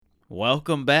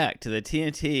Welcome back to the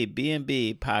TNT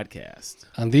B&B podcast.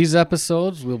 On these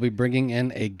episodes, we'll be bringing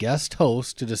in a guest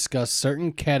host to discuss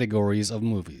certain categories of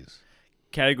movies.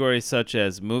 Categories such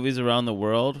as movies around the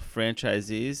world,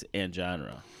 franchisees, and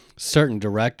genre. Certain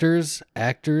directors,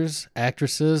 actors,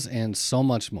 actresses, and so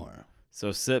much more.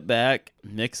 So sit back,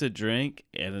 mix a drink,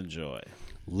 and enjoy.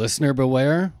 Listener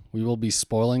beware, we will be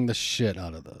spoiling the shit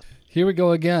out of this. Here we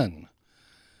go again.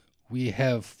 We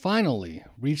have finally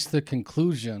reached the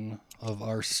conclusion of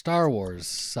our Star Wars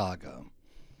saga.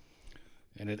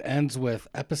 And it ends with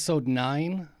Episode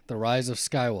 9, The Rise of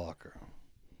Skywalker.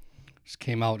 Which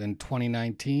came out in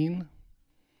 2019.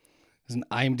 It's an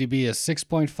IMDb of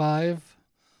 6.5,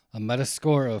 a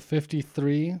Metascore of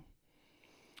 53,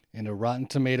 and a Rotten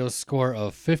Tomatoes score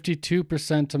of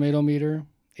 52% tomato meter,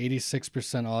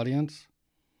 86% audience.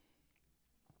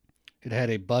 It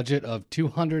had a budget of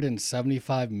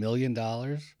 $275 million.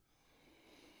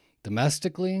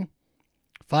 Domestically,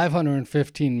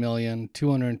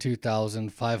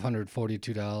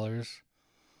 $515,202,542.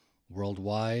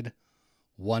 Worldwide,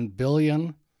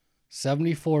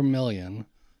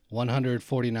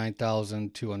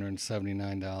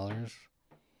 $1,074,149,279.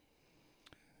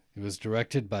 It was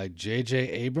directed by J.J.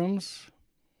 Abrams,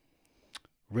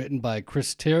 written by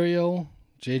Chris Terrio,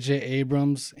 J.J.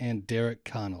 Abrams, and Derek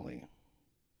Connolly.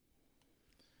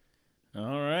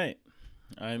 All right.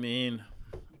 I mean,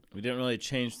 we didn't really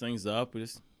change things up. We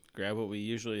just grabbed what we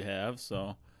usually have.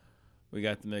 So we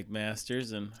got the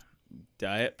McMasters and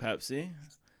Diet Pepsi.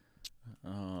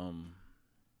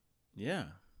 Yeah.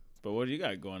 But what do you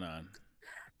got going on?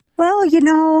 Well,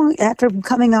 after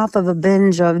coming off of a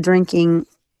binge of drinking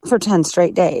for 10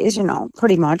 straight days,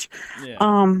 pretty much,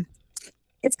 Yeah.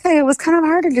 it was kind of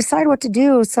hard to decide what to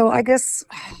do. So I guess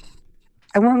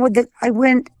I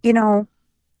went,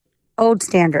 old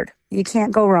standard. You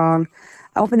can't go wrong.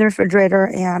 I opened the refrigerator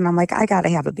and I'm like, I got to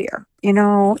have a beer.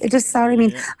 It just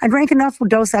sounded, Yeah. I drank enough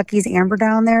Dos Equis Amber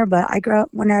down there, but I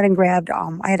went out and grabbed,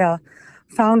 I had a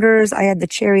Founders. I had the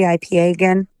Cherry IPA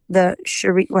again, the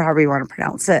Cherie, however you want to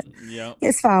pronounce it. Yep.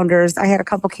 It's Founders. I had a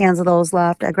couple cans of those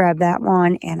left. I grabbed that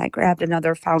one and I grabbed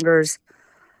another Founders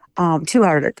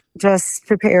 200, just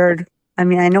prepared. I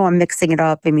know I'm mixing it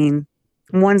up.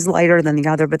 One's lighter than the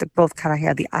other, but they both kind of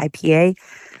had the IPA.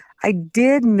 I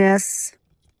did miss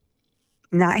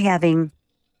not having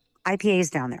IPAs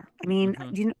down there.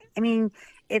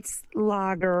 It's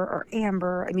lager or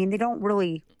amber. They don't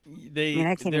really.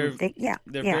 I can't even think. Yeah,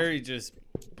 They're yeah. very just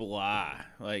blah.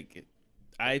 Like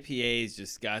IPAs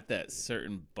just got that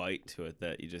certain bite to it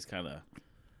that you just kind of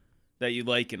that you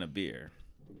like in a beer.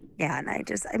 Yeah, and I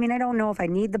don't know if I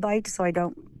need the bite, so I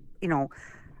don't,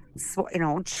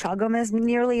 chug them as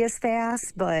nearly as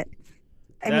fast. But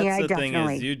That's the definitely. thing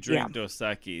is you drink yeah. Dos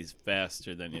Equis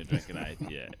faster than you drink an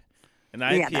IPA. An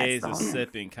Yeah, IPA is that's a the-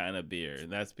 sipping kind of beer,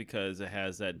 and that's because it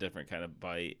has that different kind of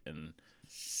bite and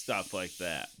stuff like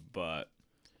that. But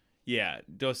yeah,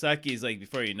 Dos Equis, like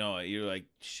before you know it, you're like,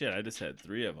 shit, I just had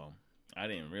 3 of them. I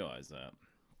didn't even realize that.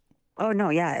 Oh no,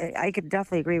 yeah, I could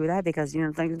definitely agree with that because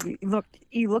you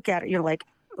look at it, you're like,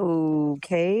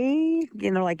 okay,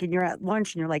 like, and you're at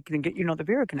lunch and you're like, can I get you another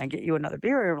beer? Can I get you another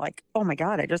beer? And you're like, oh my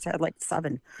god, I just had like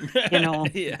 7.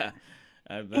 Yeah.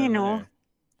 I've been there.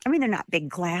 They're not big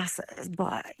glasses,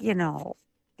 but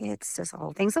it's just a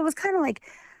whole thing. So it was kind of like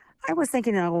I was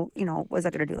thinking, was I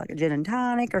going to do like a gin and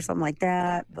tonic or something like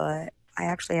that? But I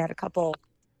actually had a couple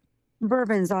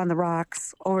bourbons on the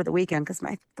rocks over the weekend because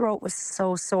my throat was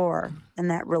so sore, and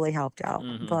that really helped out.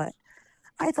 Mhm. But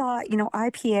I thought,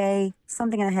 IPA,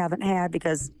 something I haven't had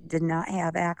because did not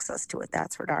have access to it.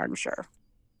 That's for darn sure.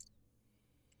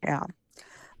 Yeah,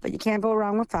 but you can't go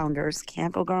wrong with Founders.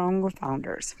 Can't go wrong with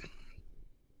Founders.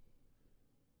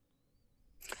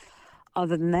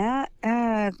 Other than that,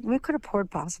 we could have poured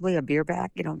possibly a beer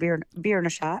back, beer and a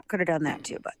shot. Could have done that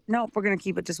too, but nope, we're gonna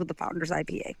keep it just with the Founders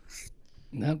IPA.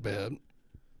 Not bad.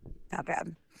 Not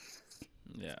bad.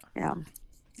 Yeah. Yeah.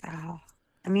 Oh,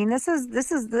 this is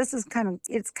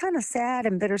it's kind of sad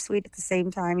and bittersweet at the same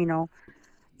time.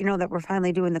 That we're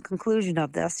finally doing the conclusion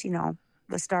of this.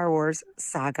 The Star Wars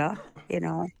saga.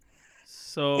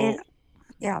 So And,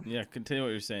 yeah. yeah, continue what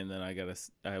you're saying. Then I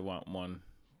want one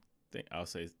thing. I'll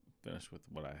say finish with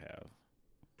what I have.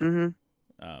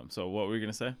 Mm-hmm. So what were you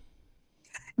gonna say?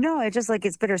 No, it's just like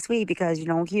it's bittersweet because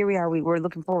here we are. We were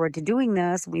looking forward to doing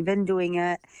this. We've been doing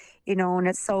it, and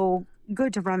it's so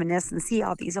good to reminisce and see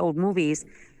all these old movies.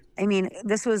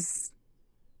 This is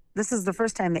the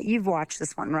first time that you've watched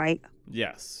this one, right?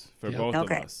 Yes, for Yep. both of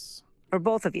Okay. us. Or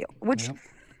both of you, which Yep.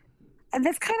 and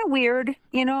that's kind of weird,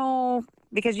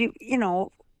 because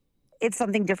it's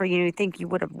something different. You think you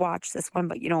would have watched this one,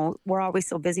 but we're always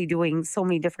so busy doing so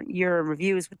many different year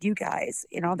reviews with you guys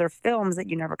in other films that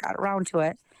you never got around to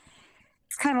it.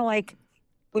 It's kind of like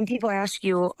when people ask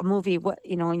you a movie,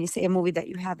 and you say a movie that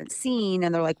you haven't seen,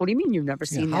 and they're like, "What do you mean you've never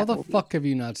Yeah, seen how that the movie?" fuck have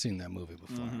you not seen that movie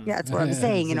before? Yeah, that's what I'm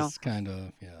saying. It's kind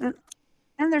of, yeah.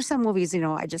 And there's some movies,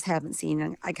 I just haven't seen,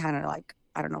 and I kind of like,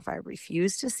 I don't know if I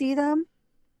refuse to see them.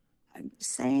 I'm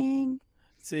just saying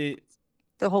See,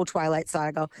 the whole Twilight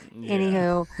Saga. yeah.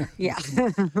 Anywho, yeah.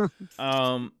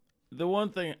 The one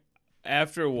thing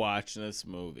after watching this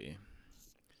movie,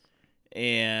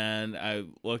 and I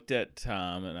looked at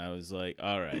Tom and I was like,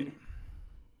 all right.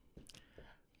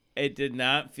 It did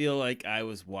not feel like I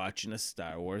was watching a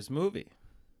Star Wars movie.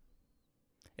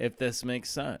 If this makes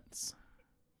sense.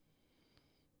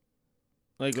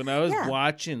 Like when I was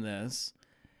watching this,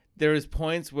 there was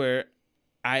points where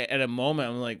at a moment,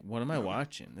 I'm like, what am I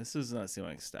watching? This does not seem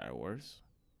like Star Wars.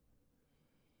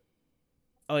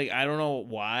 Like, I don't know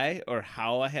why or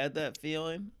how I had that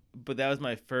feeling, but that was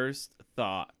my first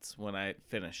thoughts when I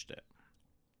finished it.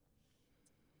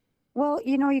 Well,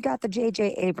 you got the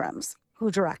J.J. Abrams who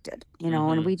directed,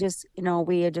 and we just,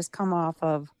 we had just come off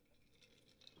of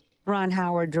Ron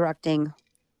Howard directing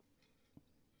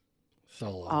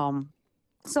Solo.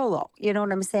 You know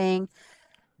what I'm saying?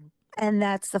 And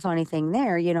that's the funny thing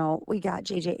there. We got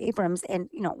J.J. Abrams, and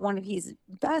one of he's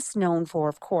best known for,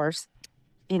 of course,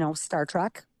 Star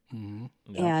Trek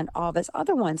and all of his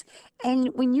other ones. And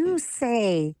when you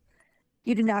say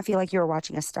you did not feel like you were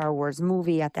watching a Star Wars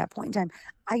movie at that point in time,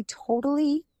 I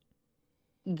totally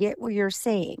get what you're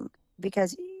saying.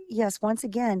 Because, yes, once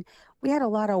again, we had a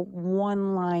lot of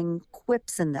one-line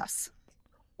quips in this.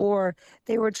 Or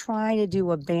they were trying to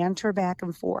do a banter back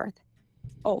and forth.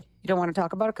 Oh, you don't want to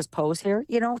talk about it because Poe's here?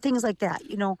 Things like that.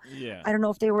 Yeah. I don't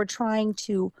know if they were trying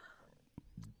to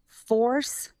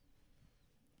force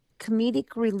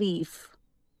comedic relief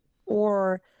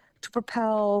or to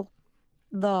propel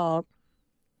the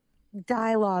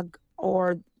dialogue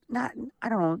or not, I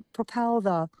don't know, propel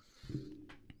the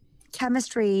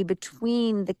chemistry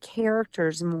between the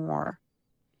characters more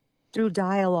through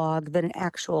dialogue than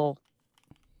actual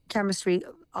chemistry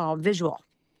visual.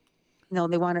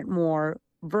 They want it more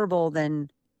verbal than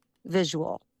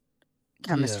visual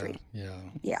chemistry.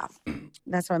 Yeah.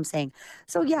 That's what I'm saying.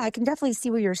 So yeah, I can definitely see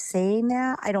where you're saying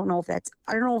that. I don't know if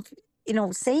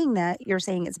saying that you're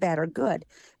saying it's bad or good,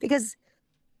 because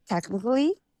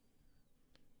technically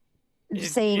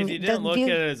if you didn't look at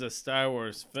it as a Star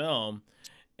Wars film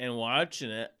and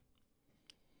watching it,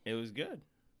 it was good.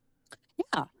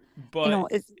 Yeah.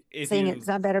 But it's saying it's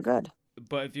not bad or good.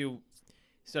 But if you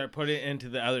start putting it into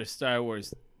the other Star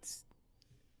Wars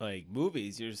like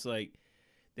movies, you're just like,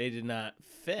 they did not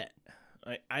fit.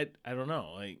 Like I don't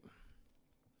know, like,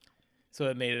 so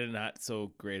it made it not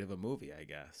so great of a movie, I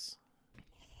guess.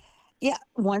 Yeah,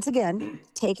 once again,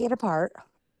 take it apart.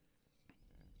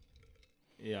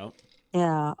 Yeah.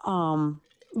 Yeah.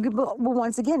 But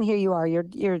once again, here you are. You're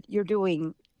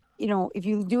doing, if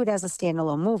you do it as a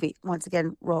standalone movie, once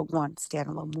again, Rogue One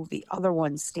standalone movie, other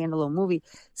ones standalone movie.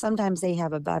 Sometimes they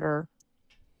have a better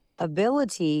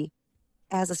ability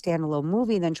as a standalone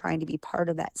movie than trying to be part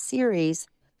of that series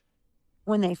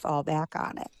when they fall back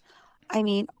on it. I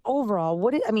mean, overall,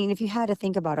 if you had to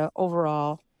think about it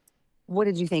overall, what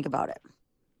did you think about it?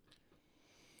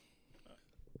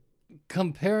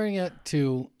 Comparing it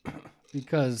to,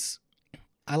 because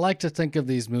I like to think of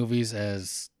these movies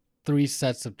as 3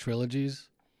 sets of trilogies.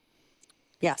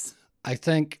 Yes. I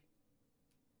think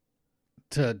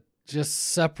to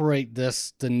just separate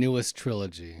the newest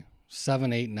trilogy,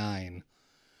 7, 8, 9,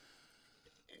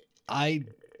 I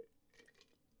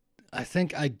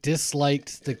think I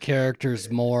disliked the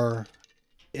characters more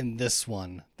in this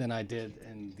one than I did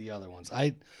in the other ones.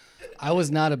 I was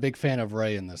not a big fan of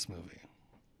Rey in this movie.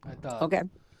 I thought, okay.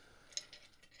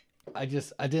 I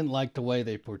didn't like the way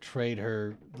they portrayed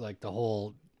her, like the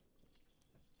whole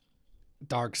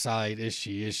dark side. Is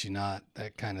she not,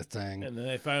 that kind of thing. And then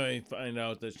they finally find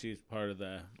out that she's part of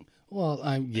that. Well,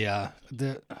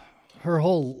 her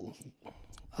whole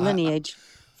lineage.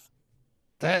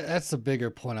 That's a bigger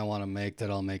point I want to make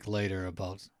that I'll make later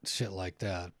about shit like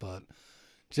that. But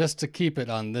just to keep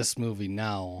it on this movie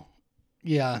now,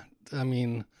 yeah, I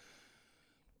mean,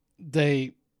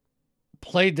 they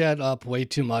played that up way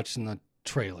too much in the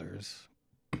trailers.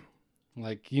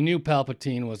 Like, you knew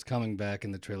Palpatine was coming back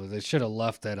in the trailer. They should have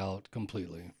left that out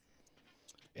completely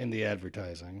in the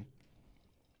advertising.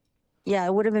 Yeah,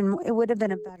 it would have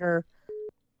been a better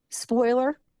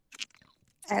spoiler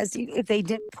if they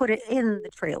didn't put it in the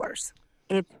trailers.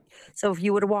 If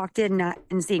you would have walked in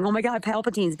and seeing, oh my God,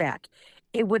 Palpatine's back,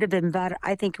 it would have been better.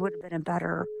 I think it would have been a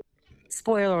better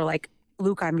spoiler, like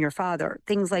Luke, I'm your father.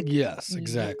 Things like Yes,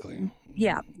 exactly.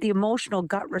 yeah, the emotional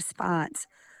gut response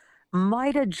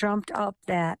might have jumped up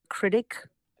that critic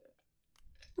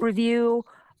review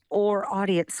or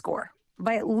audience score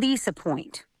by at least a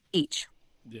point each.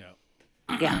 Yeah.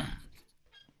 Yeah,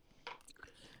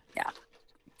 yeah.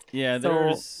 Yeah, So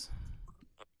there's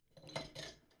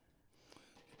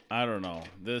I don't know.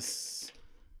 This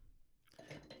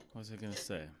what was I gonna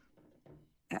say?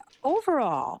 yeah.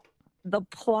 Overall, the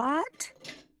plot,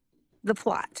 the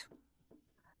plot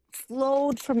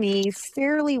flowed for me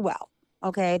fairly well.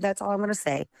 Okay, that's all I'm going to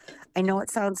say. I know it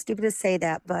sounds stupid to say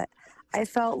that, but I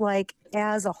felt like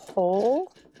as a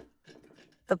whole,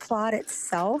 the plot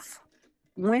itself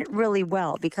went really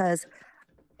well because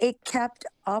it kept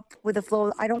up with the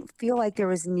flow. I don't feel like there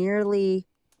was nearly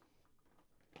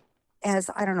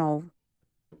as, I don't know,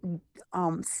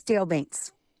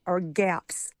 stalemates or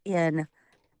gaps in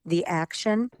the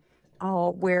action,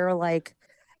 where like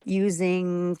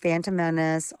using Phantom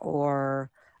Menace or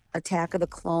Attack of the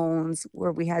Clones,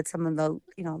 where we had some of the,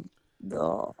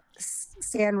 the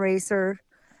sand racers,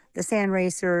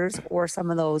 or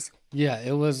some of those. Yeah,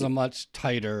 it was a much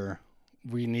tighter.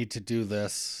 We need to do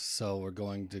this, so we're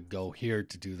going to go here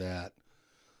to do that,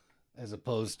 as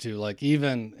opposed to like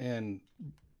even in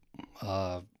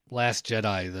Last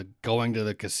Jedi, the going to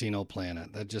the casino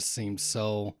planet. That just seems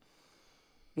so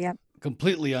Yep.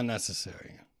 completely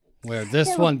unnecessary. Where this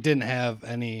Yeah, one didn't have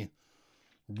any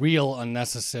real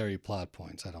unnecessary plot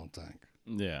points, I don't think.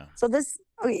 Yeah. so this,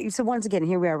 okay, so once again,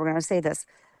 here we are. We're going to say this.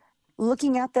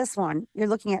 Looking at this one, you're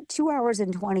looking at 2 hours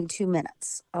and 22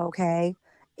 minutes. Okay,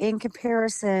 in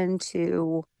comparison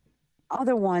to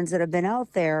other ones that have been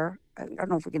out there. I don't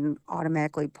know if we can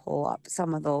automatically pull up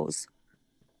some of those,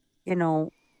 you know,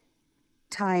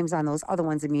 times on those other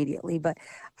ones immediately, but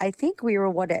I think we were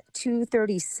what at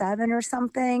 2:37 or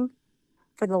something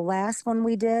for the last one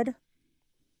we did.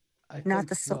 I Not think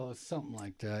the so so, something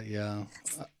like that. Yeah,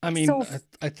 I mean, so f-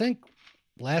 I think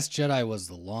Last Jedi was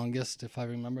the longest, if I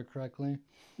remember correctly,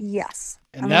 yes,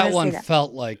 and I'm that gonna say one that.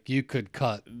 felt like you could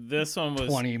cut This one was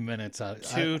 20 minutes out.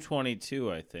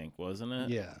 222, I think, wasn't it?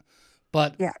 Yeah,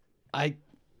 but Yeah, I,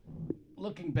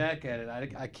 looking back at it,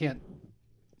 I can't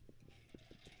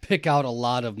pick out a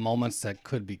lot of moments that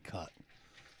could be cut.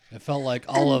 It felt like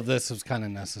all and of this was kind of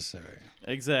necessary.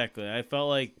 Exactly. I felt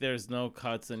like there's no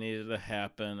cuts that needed to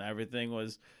happen. Everything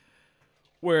was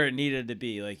where it needed to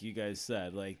be, like you guys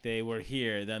said. Like they were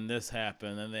here, then this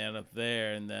happened, then they end up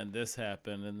there, and then this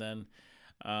happened, and then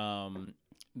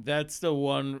that's the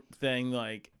one thing.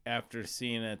 Like after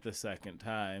seeing it the second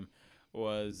time,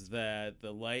 was that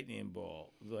the lightning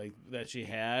bolt, like that she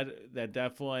had, that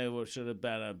definitely should have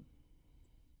been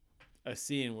a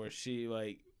scene where she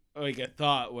like a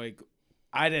thought like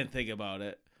I didn't think about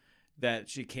it that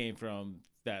she came from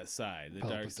that side, the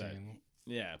dark side. Palpatine.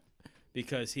 Yeah,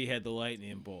 because he had the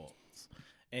lightning bolts,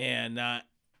 and not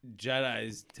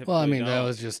Jedi's typically. Well, I mean, that don't.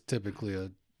 was just typically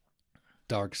a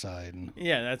dark side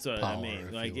Yeah, that's what I power, mean.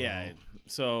 if Like, you yeah. will.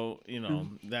 So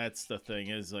mm, that's the thing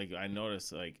is like I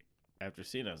noticed like after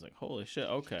seeing it, I was like, holy shit,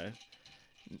 okay.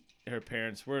 Her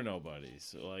parents were nobodies,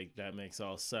 so like that makes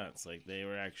all sense. Like they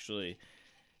were actually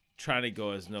trying to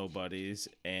go as nobodies,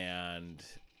 and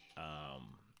um,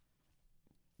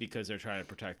 because they're trying to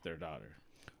protect their daughter.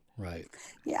 Right.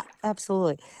 yeah,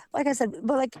 absolutely. Like I said,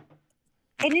 but like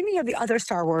in any of the other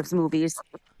Star Wars movies,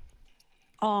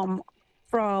 um,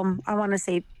 from I want to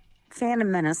say Phantom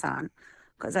Menace on,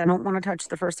 because I don't want to touch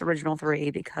the first original three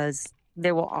because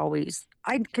they will always.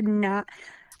 I could not.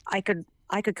 I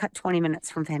could cut 20 minutes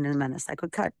from Phantom Menace. I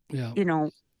could cut, Yeah. you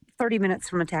know, 30 minutes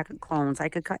from Attack of Clones. I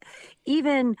could cut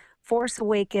even Force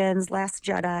Awakens, Last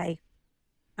Jedi.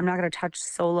 I'm not going to touch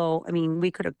Solo. I mean,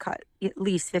 we could have cut at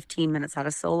least 15 minutes out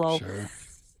of Solo. Sure.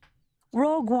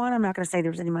 Rogue One, I'm not going to say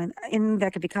there was any in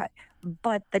that could be cut,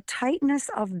 but the tightness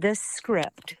of this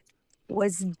script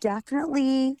was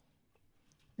definitely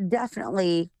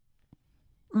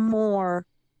more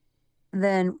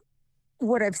than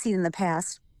what I've seen in the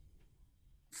past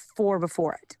four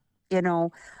before it. You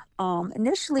know,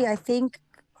 initially I think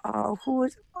who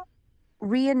was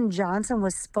Rian Johnson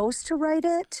was supposed to write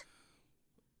it,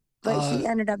 but Uh, he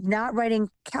ended up not writing.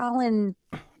 Colin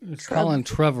Colin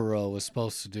Trev, Trevorrow was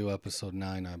supposed to do episode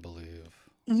 9, I believe.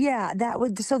 yeah, that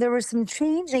was so there was some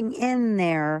changing in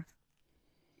there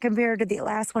compared to the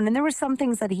last one, and there were some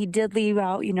things that he did leave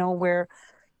out. Where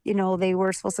they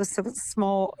were supposed to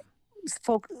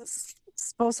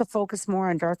supposed to focus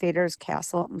more on Darth Vader's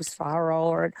castle at Mustafaro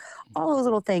or all those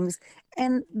little things,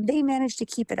 and they managed to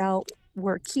keep it out.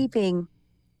 We're keeping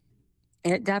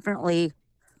it definitely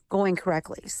going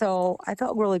correctly. So I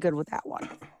felt really good with that one.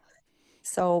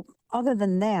 So other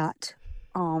than that,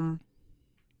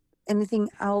 anything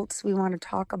else we want to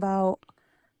talk about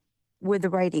with the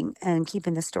writing and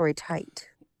keeping the story tight?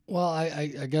 Well,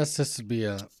 I guess this would be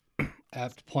a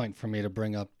apt point for me to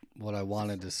bring up what I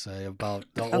wanted to say about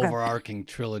the Okay. overarching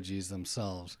trilogies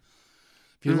themselves.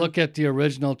 If you look at the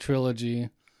original trilogy,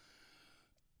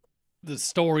 the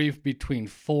story between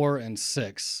 4 and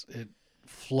 6, it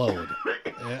flowed.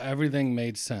 Everything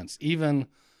made sense. Even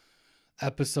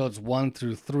episodes 1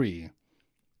 through 3,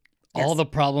 all Yes. the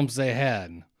problems they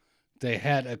had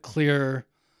a clear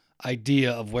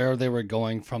idea of where they were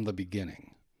going from the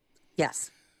beginning. Yes.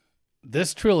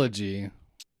 This trilogy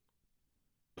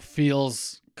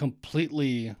feels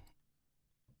completely,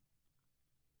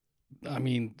 I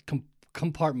mean,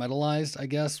 compartmentalized, I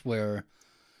guess, where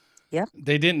Yep.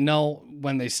 they didn't know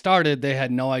when they started, they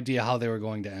had no idea how they were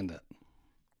going to end it.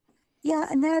 Yeah,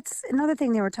 and that's another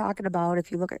thing they were talking about.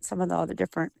 If you look at some of the other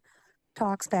different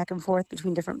talks back and forth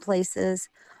between different places,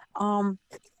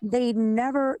 they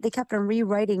kept on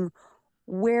rewriting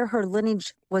where her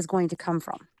lineage was going to come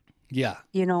from. Yeah.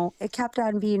 You know, it kept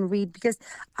on being because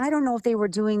I don't know if they were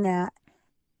doing that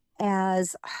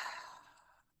as,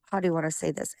 how do you want to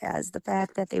say this, as the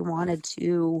fact that they wanted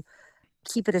to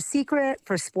keep it a secret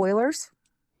for spoilers,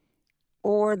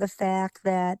 or the fact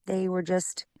that they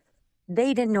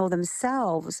didn't know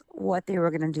themselves what they were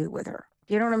going to do with her.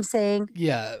 You know what I'm saying?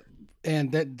 Yeah.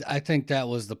 And that, I think that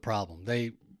was the problem.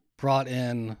 They brought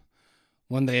in,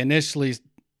 when they initially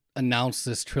announced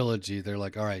this trilogy, they're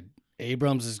like, all right,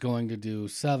 Abrams is going to do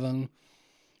 7,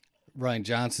 Rian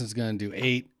Johnson's going to do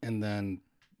 8, and then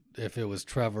if it was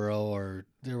Trevorrow, or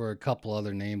there were a couple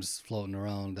other names floating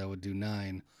around that would do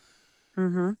 9.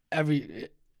 Mm-hmm.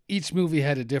 Each movie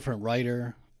had a different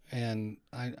writer, and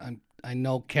I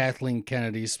know Kathleen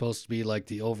Kennedy's supposed to be like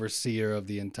the overseer of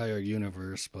the entire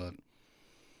universe, but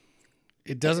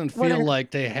it doesn't Well, feel then-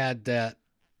 like they had that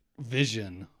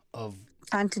vision of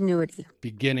Continuity.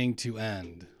 beginning to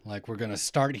end. Like, we're going to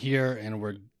start here,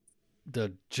 and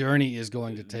the journey is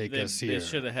going to take us They here.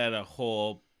 should have had a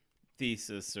whole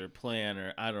thesis or plan,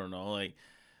 or I don't know, like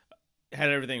had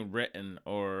everything written,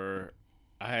 or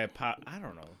I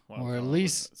don't know, Or at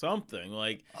least something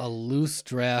like a loose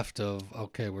draft of,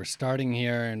 okay, we're starting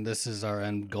here, and this is our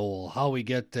end goal. How we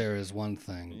get there is one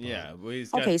thing. But yeah, we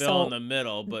just got Okay, Phil so- in the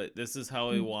middle, but this is how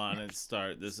we want it to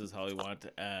start. This is how we want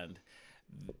it to end.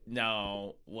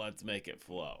 Now let's make it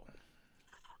flow.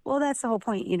 Well, that's the whole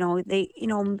point. You know,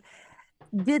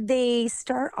 did they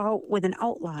start out with an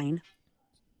outline,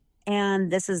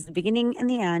 and this is the beginning and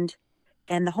the end,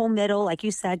 and the whole middle, like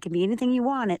you said, can be anything you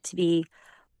want it to be,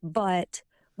 but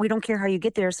we don't care how you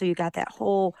get there. So you got that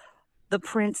whole, the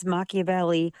Prince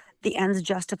Machiavelli, the ends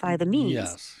justify the means.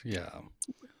 yes, yeah.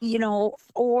 You know,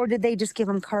 or did they just give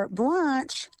them carte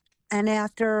blanche, and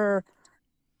after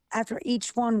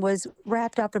each one was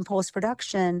wrapped up in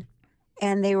post-production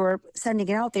and they were sending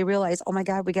it out, they realized, oh my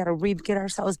God, we got to get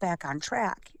ourselves back on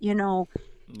track. You know,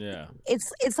 Yeah,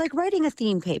 it's like writing a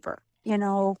theme paper. You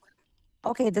know,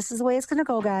 okay, this is the way it's going to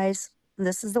go, guys.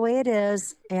 This is the way it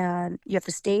is, and you have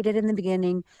to state it in the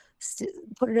beginning,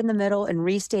 put it in the middle, and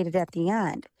restate it at the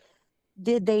end.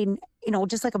 Did they, you know,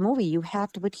 just like a movie, you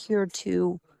have to adhere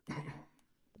to,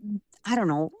 I don't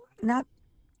know, not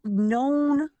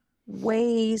known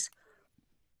ways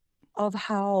of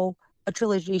how a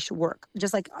trilogy should work,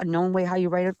 just like a known way how you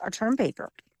write a term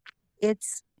paper.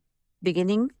 It's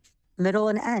beginning, middle,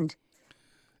 and end.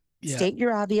 Yeah. State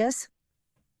your obvious.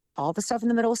 All the stuff in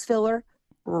the middle is filler.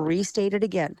 Restate it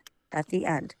again at the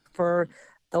end. For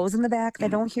those in the back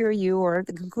that don't hear you, or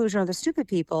the conclusion are the stupid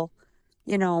people,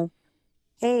 you know,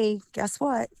 hey, guess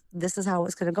what? This is how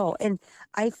it's going to go. And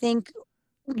I think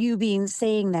you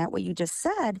saying that, what you just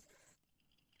said,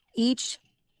 each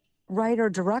writer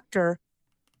director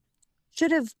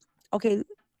should have, okay,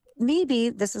 maybe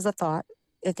this is a thought,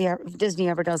 if Disney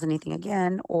ever does anything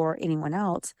again, or anyone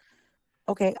else,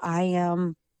 okay, I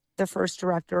am the first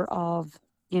director of,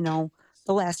 you know,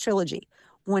 the last trilogy.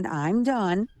 When I'm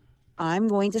done, I'm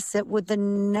going to sit with the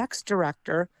next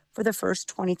director for the first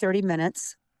 20, 30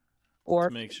 minutes, or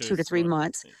make sure 2 to it's 3 going-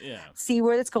 months, Yeah, see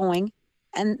where it's going.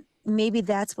 And maybe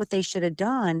that's what they should have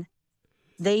done.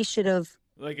 They should have,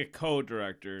 like a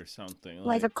co-director or something.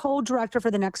 like a co-director for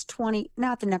the next 20,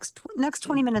 not the next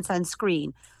 20 minutes on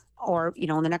screen, or, you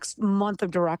know, the next month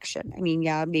of direction. I mean,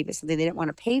 yeah, maybe it's something they didn't want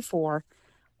to pay for,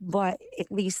 but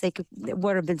at least there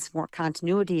would have been some more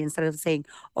continuity, instead of saying,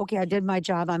 okay, I did my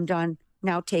job, I'm done,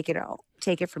 now take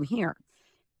it from here.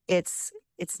 It's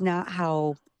not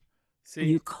how See,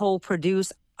 you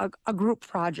co-produce a group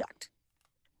project.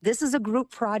 This is a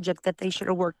group project that they should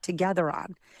have worked together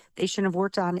on. They shouldn't have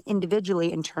worked on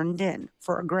individually and turned in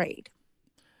for a grade.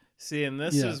 See, and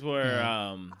this Yeah, is where,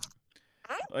 yeah.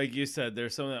 like you said,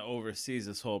 there's someone that oversees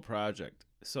this whole project.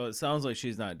 So it sounds like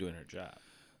she's not doing her job.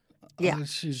 Yeah.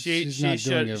 She's not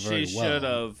doing it very she well. should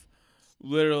have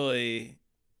literally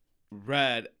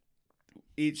read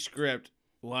each script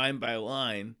line by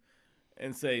line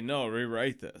and say, no,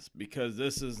 rewrite this because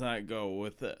this does not go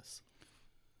with this.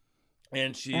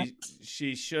 And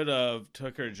she should have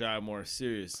took her job more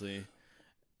seriously.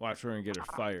 Watch, we're gonna get her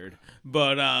fired.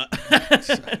 But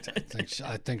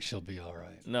I think she'll be all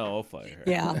right. no, I'll fire her.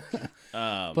 Yeah.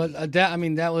 But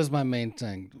that was my main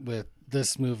thing with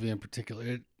this movie in particular.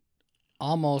 It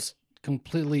almost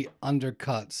completely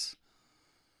undercuts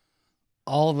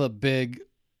all the big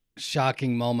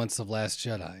shocking moments of Last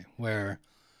Jedi where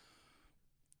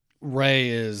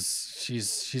Rey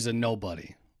she's a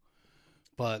nobody.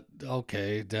 But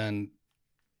okay, then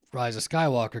Rise of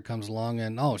Skywalker comes along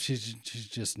and she's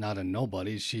just not a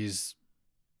nobody. She's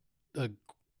a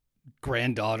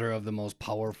granddaughter of the most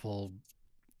powerful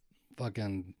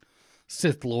fucking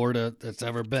Sith Lord that's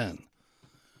ever been.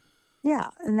 Yeah.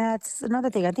 And that's another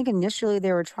thing. I think initially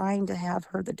they were trying to have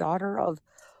her the daughter of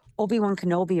Obi-Wan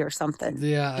Kenobi or something.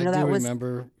 Yeah, You know, I that do was-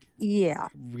 remember Yeah.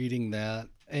 reading that.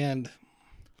 And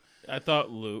I thought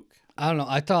Luke. I don't know,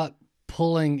 I thought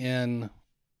pulling in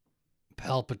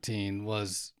Palpatine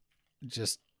was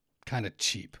just kind of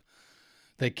cheap.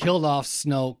 They killed off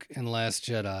Snoke in Last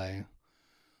Jedi,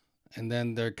 and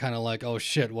then they're kind of like, oh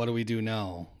shit, what do we do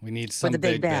now? We need some the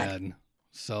big big bad. bad.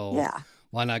 So Yeah.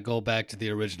 why not go back to the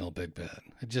original big bad?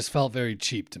 It just felt very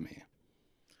cheap to me.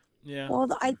 Yeah. Well,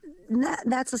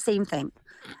 that's the same thing.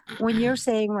 When you're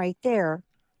saying right there,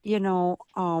 you know,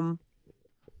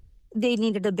 they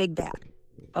needed a big bad.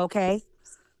 Okay.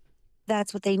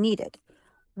 That's what they needed.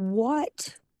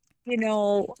 What, a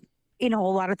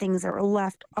lot of things that were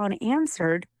left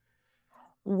unanswered.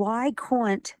 Why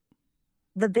couldn't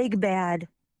the big bad,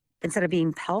 instead of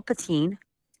being Palpatine,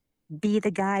 be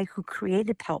the guy who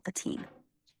created Palpatine?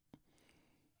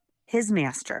 His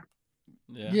master.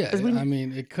 Yeah, 'Cause we- I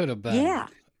mean, it could have been Yeah.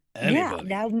 anybody.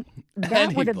 Yeah.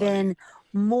 That would have Anybody. been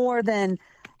more than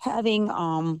having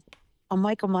a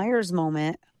Michael Myers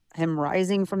moment, him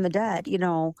rising from the dead,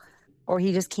 or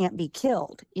he just can't be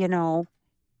killed,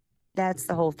 That's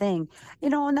the whole thing.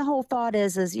 And the whole thought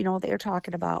is, they're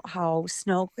talking about how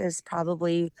Snoke is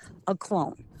probably a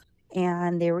clone.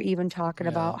 And they were even talking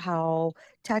Yeah. about how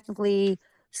technically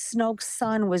Snoke's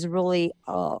son was really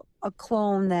a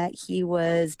clone, that he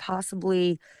was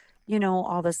possibly,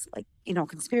 all this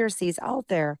conspiracies out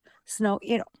there.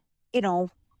 Snoke,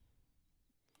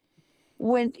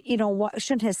 when, what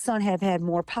shouldn't his son have had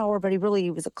more power, but he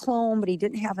was a clone, but he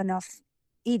didn't have enough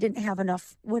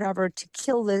whatever to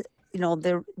kill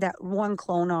that one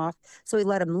clone off. So he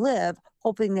let him live,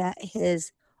 hoping that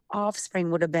his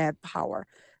offspring would have had power.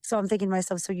 So I'm thinking to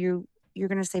myself, so you're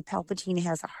going to say Palpatine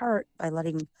has a heart by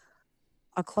letting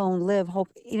a clone live,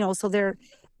 so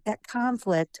that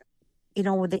conflict,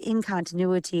 with the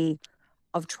incontinuity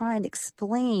of trying to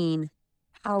explain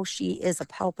how she is a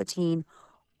Palpatine,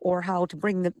 or how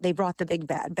to they brought the big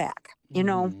bad back,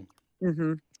 Mhm.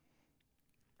 Mm-hmm.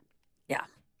 Yeah.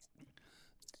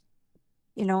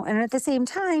 And at the same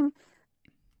time,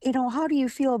 how do you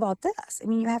feel about this? I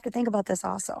mean, you have to think about this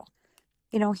also.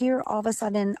 Here all of a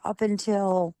sudden, up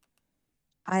until,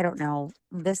 I don't know,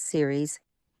 this series,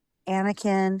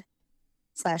 Anakin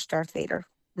 / Darth Vader,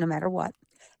 no matter what,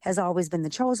 has always been the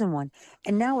chosen one.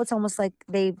 And now it's almost like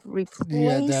they've replaced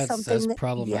Yeah, something that's that,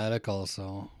 problematic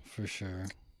also, for sure.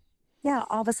 yeah,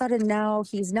 all of a sudden now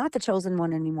he's not the chosen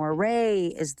one anymore. Rey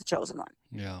is the chosen one.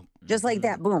 Yeah. Just like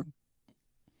that, boom.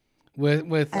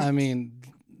 I mean,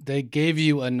 they gave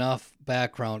you enough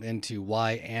background into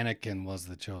why Anakin was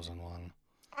the chosen one.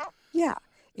 Yeah.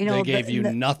 They gave you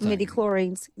nothing.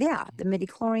 Midi-chlorians. Yeah, the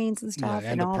midi-chlorians and Yeah, stuff.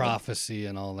 and the all prophecy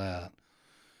and all that.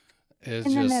 It's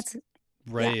and then just that's,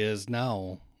 Rey is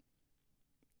now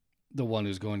the one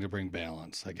who's going to bring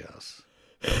balance, I guess.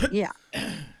 yeah.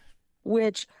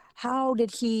 Which, how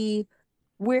is he,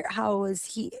 how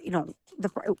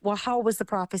was the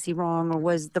prophecy wrong, or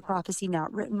was the prophecy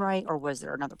not written right, or was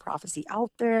there another prophecy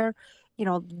out there?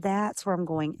 That's where I'm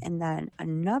going. And then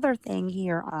another thing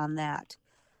here on that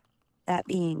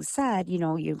being said,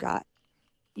 you got,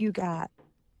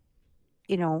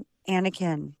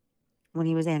 Anakin, when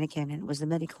he was Anakin, and it was the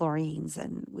midi-chlorians,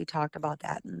 and we talked about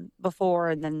that before,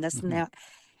 and then this and that.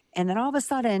 And then all of a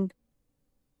sudden,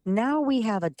 now we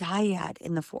have a dyad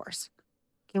in the Force.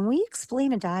 Can we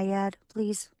explain a dyad,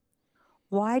 please?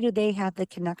 Why do they have the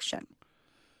connection?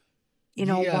 You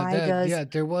know, Yeah, why does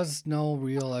there was no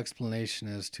real explanation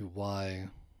as to why,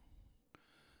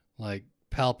 like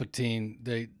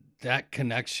Palpatine, that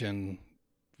connection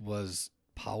was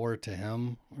power to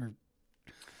him, or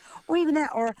or even that,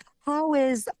 or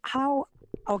how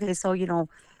okay, so you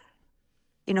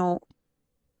know,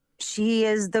 she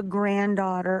is the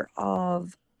granddaughter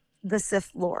of the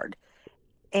Sith Lord,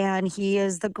 and he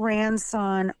is the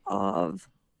grandson of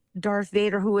Darth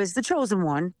Vader, who is the chosen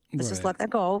one. Let's just right, let that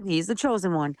go. He's the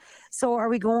chosen one. So are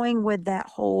we going with that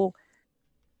whole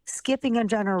skipping a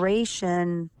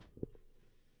generation,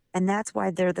 and that's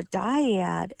why they're the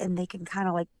dyad, and they can kind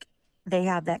of like they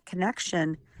have that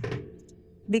connection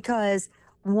because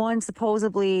one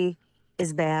supposedly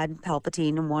is bad,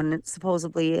 Palpatine, and one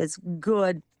supposedly is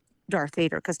good, Darth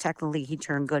Vader, because technically he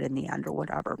turned good in the end or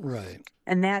whatever. right.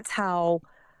 And that's how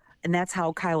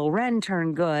Kylo Ren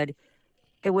turned good.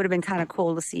 It would have been kind of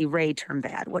cool to see Rey turn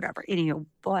bad, whatever.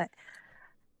 But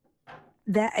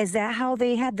that how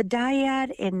they had the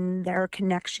dyad in their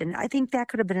connection. I think that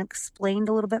could have been explained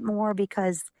a little bit more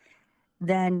because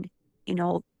then,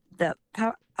 the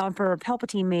Emperor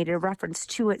Palpatine made a reference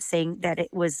to it saying that it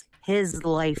was his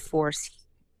life force.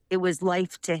 It was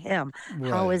life to him.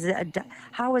 How Right. is it?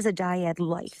 How is a dyad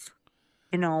life?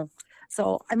 You know.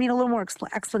 So I mean, a little more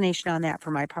explanation on that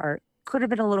for my part. Could have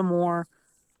been a little more.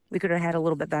 We could have had a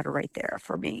little bit better right there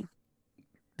for me.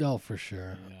 Oh, for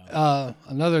sure. Yeah.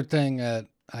 Another thing that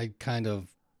I kind of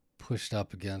pushed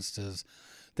up against is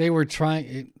they were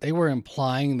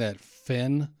implying that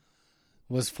Finn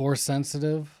was force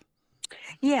sensitive.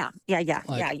 Yeah, yeah, yeah,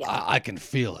 Like yeah, yeah. I can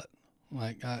feel it.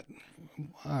 Like, all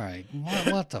right,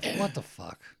 what the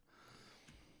fuck?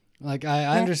 Like I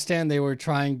That, understand they were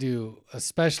trying to,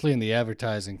 especially in the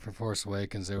advertising for Force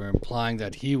Awakens, they were implying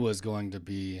that he was going to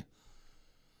be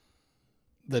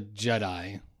the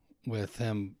Jedi, with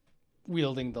him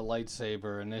wielding the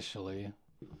lightsaber initially,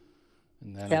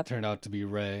 and then it yep, turned out to be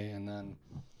Rey,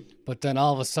 but then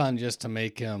all of a sudden, just to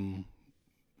make him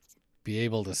be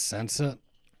able to sense it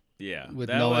Yeah. with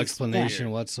That no was explanation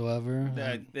weird. whatsoever.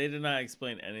 They did not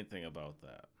explain anything about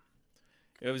that.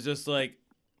 It was just like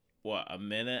a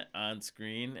minute on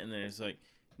screen, and there's like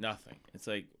nothing. It's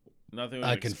like nothing was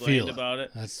I can feel explained it. about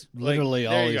it. That's Like literally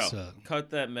there all you he go. said. Cut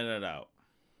that minute out.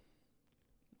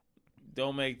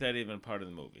 Don't make that even part of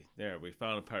the movie. There, we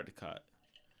found a part to cut.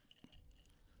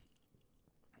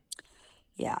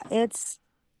 yeah.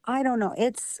 I don't know.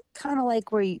 It's kind of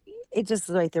like where it just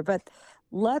is right there. But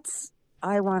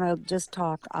I want to just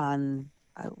talk on.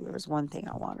 There was one thing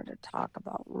I wanted to talk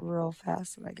about real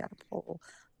fast, and I got to pull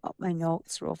up my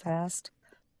notes real fast.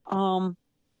 Um,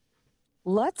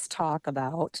 let's talk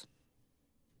about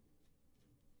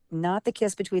not the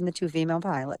kiss between the two female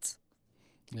pilots.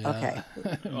 Yeah. Okay.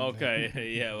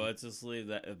 Okay, yeah. Well, let's just leave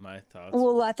that in my thoughts.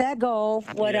 We'll let that go.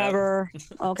 Whatever.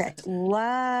 Okay.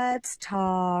 Let's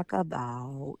talk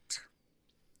about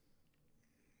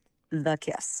the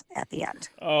kiss at the end.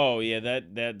 Oh yeah,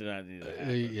 that did not need to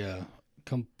happen. Yeah.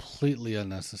 Completely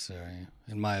unnecessary,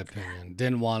 in my opinion.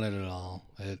 Didn't want it at all.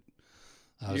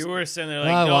 You were sitting there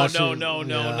I like, watched no, it, no,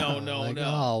 no, yeah, no, no, like, no.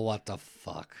 oh, what the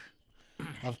fuck?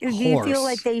 Of Do you feel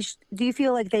course. like do you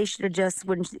feel like they should have just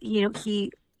when you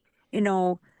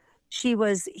know she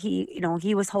was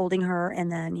he was holding her,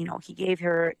 and then he gave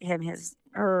him his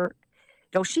her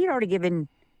no, she'd already given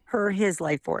her his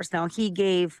life force. Now he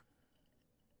gave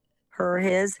her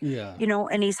his, Yeah.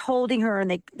 and he's holding her,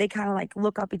 and they kind of like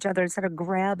look up each other instead of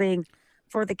grabbing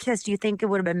for the kiss. Do you think it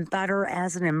would have been better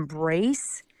as an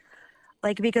embrace?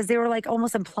 Like, because they were like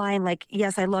almost implying like,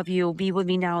 yes, I love you, be with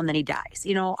me now, and then he dies.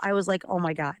 I was like, oh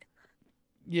my God,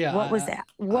 Yeah. what was that?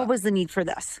 What was the need for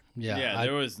this? Yeah, I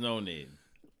there was no need.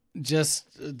 just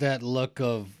that look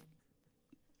of.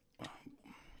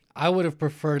 I would have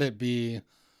preferred it be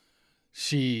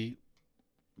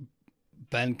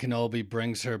Ben Kenobi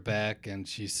brings her back and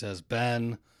she says,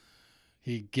 Ben.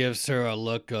 He gives her a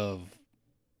look of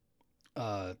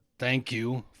thank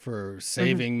you for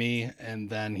saving me, and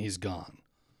then he's gone.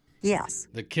 Yes.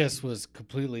 The kiss was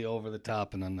completely over the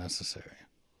top and unnecessary.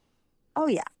 Oh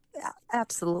yeah,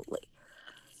 absolutely.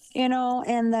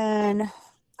 And then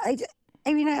I,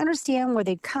 I mean, I understand where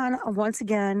they kind of once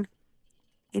again,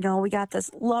 we got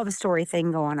this love story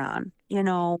thing going on,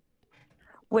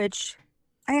 which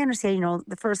I understand.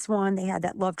 The first one they had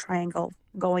that love triangle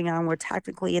going on, where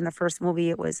technically in the first movie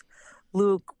it was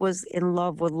Luke was in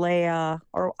love with Leia,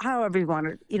 or however you want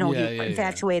to, Yeah.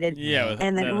 infatuated, Yeah, with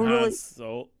and then then really, Han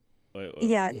Solo. Wait.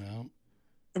 yeah, Yeah.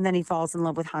 and then he falls in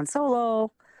love with Han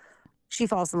Solo. She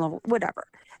falls in love, whatever.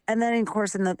 And then, of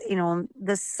course, in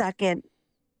the second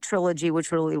trilogy,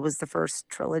 which really was the first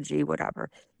trilogy, whatever,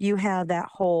 you have that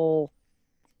whole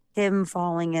him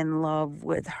falling in love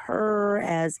with her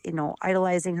as,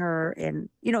 idolizing her. And,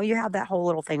 you have that whole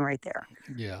little thing right there.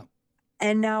 Yeah.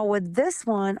 And now with this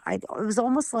one, it was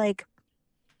almost like,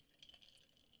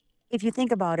 if you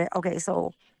think about it, okay,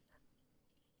 so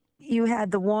you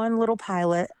had the one little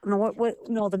pilot,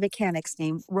 no, the mechanic's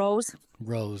name, Rose.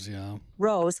 Rose, yeah.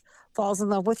 Rose falls in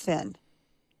love with Finn.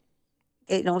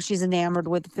 She's enamored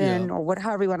with Finn, Yeah. or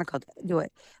however you want to do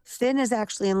it. Finn is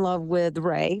actually in love with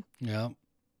Ray. Yeah.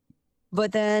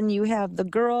 But then you have the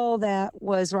girl that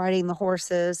was riding the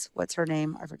horses. What's her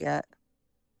name? I forget.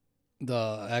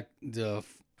 The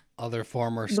other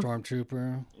former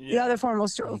stormtrooper. The other former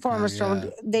storm. yeah.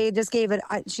 They just gave it.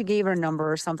 She gave her a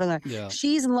number or something. Like Yeah.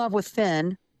 She's in love with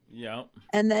Finn. Yep.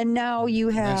 And then now you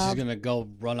And then she's have gonna go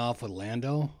run off with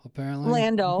Lando, apparently.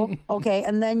 Lando. Okay,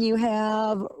 and then you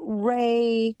have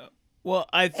Ray Well,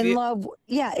 I in feel love.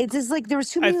 Yeah, it's just like there was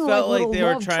too I many felt like little they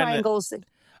were love trying to- triangles.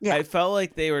 Yeah. I felt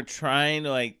like they were trying to,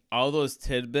 like, all those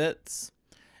tidbits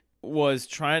was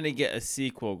trying to get a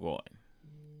sequel going.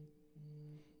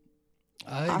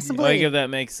 Possibly. Like, if that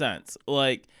makes sense.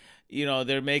 Like,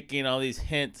 they're making all these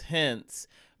hints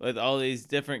with all these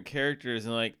different characters,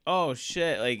 and like, oh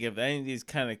shit, like if any of these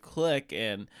kind of click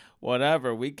and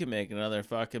whatever, we can make another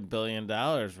fucking $1 billion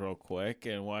real quick,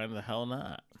 and why the hell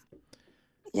not?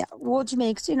 Yeah, which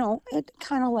makes, it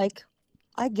kind of like,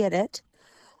 I get it,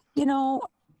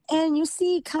 and you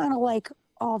see kind of like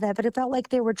all that, but it felt like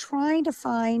they were trying to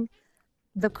find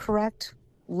the correct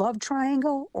love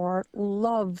triangle or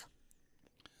love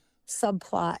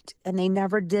subplot, and they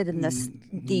never did in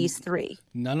these three.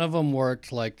 None of them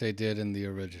worked like they did in the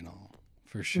original,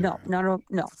 for sure.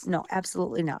 No,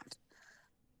 absolutely not.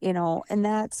 And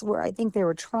that's where I think they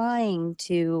were trying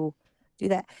to do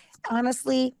that.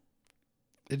 Honestly,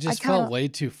 It just felt way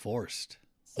too forced.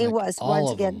 It was, all once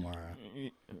of again. them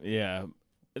were. Yeah.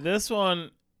 This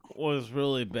one was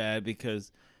really bad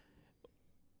because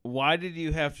why did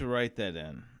you have to write that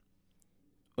in?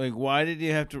 Like, why did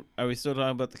you have to? Are we still talking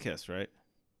about the kiss, right?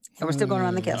 And we're still going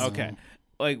on the kiss. Okay.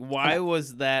 Like, why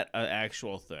was that an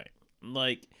actual thing?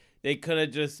 Like, they could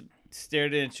have just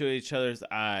stared into each other's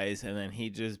eyes and then he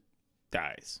just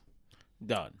dies.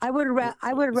 Done. I would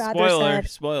rather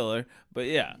Spoiler, but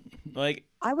yeah. Like,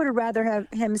 I would rather have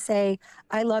him say,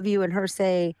 I love you, and her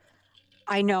say,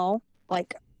 I know.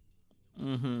 Like,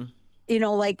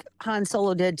 like Han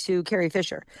Solo did to Carrie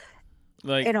Fisher.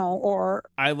 Like, or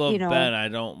I love Ben, I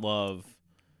don't love.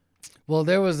 Well,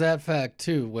 there was that fact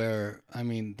too, where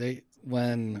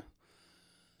when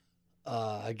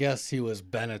I guess he was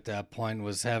Ben at that point,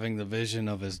 was having the vision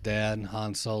of his dad,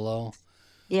 Han Solo.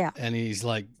 Yeah. And he's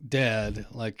like dead,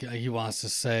 like he wants to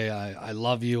say I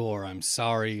love you or I'm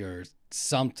sorry or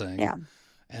something. Yeah.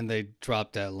 And they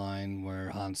dropped that line where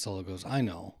Han Solo goes, I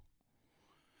know.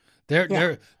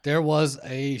 There was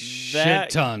a shit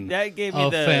ton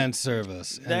of fan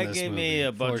service. That gave me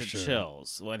a bunch of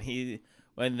chills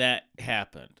when that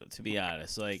happened, to be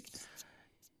honest. Like,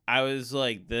 I was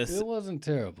like, this. It wasn't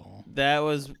terrible. That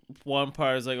was one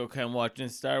part. I was like, okay, I'm watching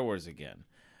Star Wars again.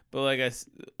 But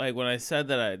when I said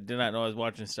that I did not know I was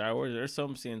watching Star Wars, there's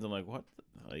some scenes I'm like, what?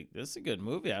 Like, this is a good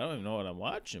movie. I don't even know what I'm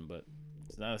watching, but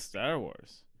it's not a Star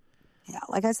Wars. Yeah,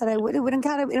 like I said, it would have been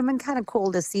kind of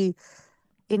cool to see,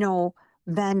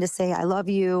 Ben to say I love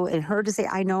you, and her to say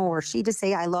I know, or she to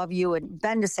say I love you, and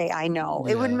Ben to say I know.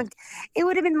 Yeah. It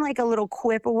would have been like a little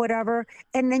quip or whatever,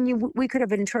 and then we could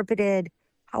have interpreted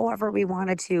however we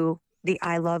wanted to the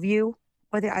I love you,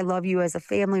 whether I love you as a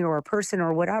family or a person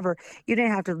or whatever. You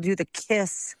didn't have to do the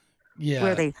kiss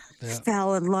where they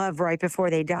fell in love right before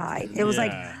they died. It was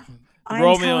like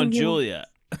Romeo and Juliet.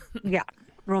 Yeah,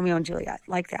 Romeo and Juliet,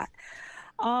 like that.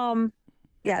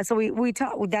 Yeah, so we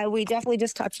definitely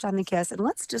just touched on the kiss, and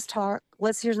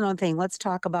here's another thing. Let's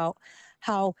talk about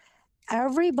how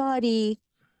everybody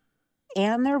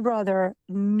and their brother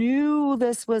knew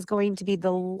this was going to be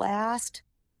the last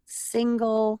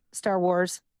single Star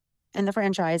Wars in the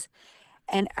franchise,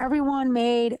 and everyone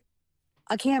made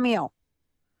a cameo.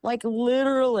 Like,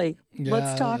 literally.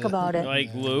 Let's talk about it.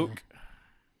 Like Luke.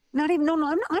 Not even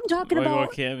I'm talking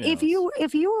about if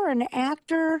you were an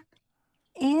actor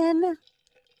in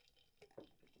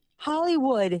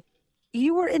Hollywood,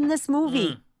 you were in this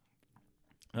movie.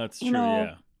 That's true,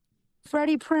 yeah.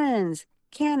 Freddie Prinze,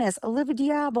 Candace, Olivia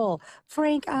Diabo,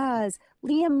 Frank Oz,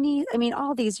 Liam Neeson. I mean,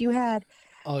 all these you had.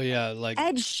 Oh yeah, like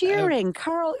Ed Sheeran,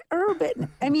 Carl Urban.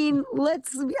 I mean,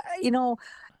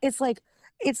 it's like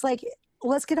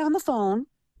let's get on the phone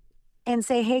and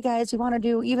say, hey guys, you want to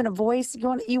do even a voice?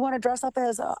 You want to dress up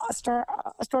as a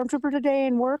stormtrooper today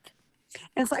and work?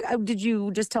 And it's like, did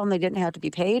you just tell them they didn't have to be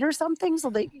paid or something, so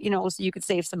they, so you could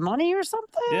save some money or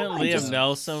something? Didn't I Liam just,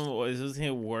 Nelson was he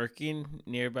working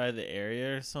nearby the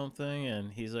area or something?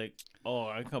 And he's like, "Oh,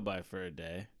 I come by for a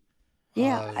day."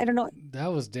 yeah, I don't know. That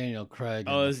was Daniel Craig.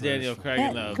 Oh, in it's the Daniel first Craig one.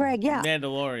 in the Craig, yeah.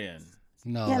 Mandalorian.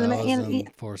 No, Yeah, that the was and in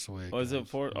Force Awakens. Was it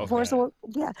for? Okay. Force Awakens,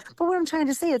 yeah. But what I'm trying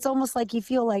to say, it's almost like you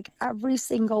feel like every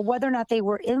single, whether or not they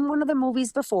were in one of the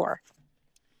movies before,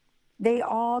 they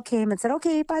all came and said,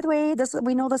 "Okay, by the way,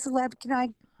 we know this is left. Can I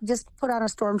just put on a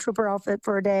stormtrooper outfit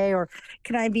for a day, or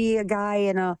can I be a guy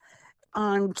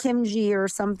on Kimji or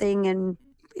something?" And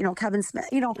Kevin Smith,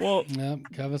 Well, Yep,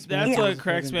 Kevin Smith. that's Yeah. what was a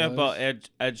cracks friggin' me up about voice.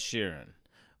 Ed Sheeran.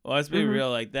 Well, let's be Mhm. real.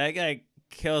 Like that guy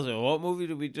kills it. What movie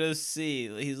did we just see?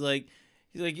 He's like,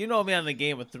 you know me on the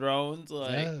Game of Thrones.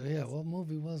 Like, Yeah, what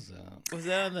movie was that? was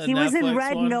that on the he Netflix was in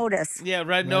Red one? Notice. Yeah,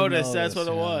 Red Notice. That's what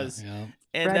it yeah, was. Yeah.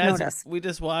 And Red Notice. we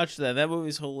just watched that. That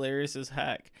movie's hilarious as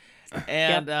heck.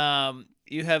 And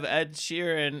you have Ed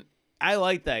Sheeran. I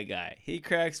like that guy. He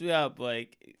cracks me up.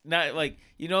 Like not like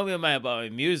you know me about my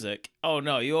music. Oh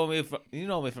no, you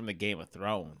know me from the Game of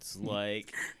Thrones.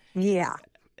 Like Yeah.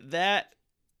 that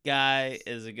guy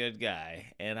is a good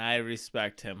guy, and I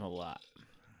respect him a lot.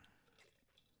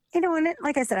 And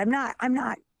like I said, I'm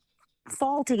not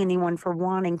faulting anyone for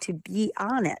wanting to be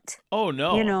on it. Oh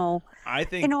no, I You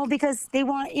think know, because they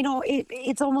want,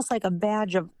 it's almost like a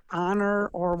badge of honor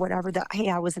or whatever that, hey,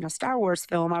 I was in a Star Wars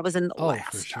film. I was in the Oh,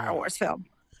 last for Star sure. Wars film.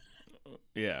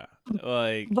 yeah,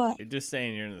 like But just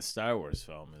saying you're in the Star Wars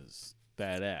film is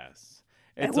badass.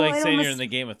 It's well, like it saying you're almost, in the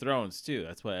Game of Thrones too.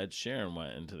 That's why Ed Sheeran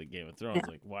went into the Game of Thrones.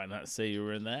 yeah. Like, why not say you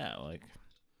were in that? Like,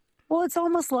 Well, it's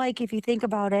almost like if you think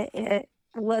about it,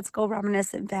 let's go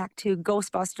reminiscent back to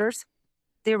Ghostbusters,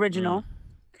 the original. mm,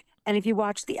 And if you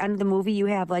watch the end of the movie, you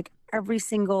have like every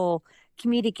single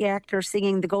comedic actor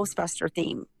singing the Ghostbuster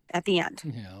theme at the end.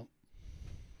 Yeah.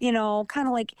 Kind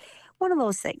of like one of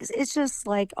those things. It's just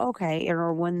like, okay,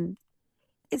 or when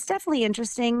it's definitely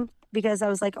interesting because I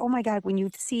was like, oh my God, when you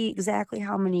see exactly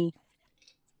how many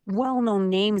well known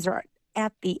names are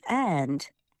at the end,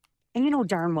 and you know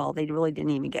darn well they really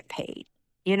didn't even get paid,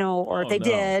 or if oh they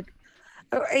no,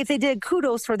 did,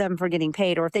 kudos for them for getting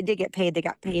paid, or if they did get paid, they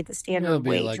got paid the It'll standard be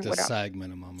wage like or the whatever. SAG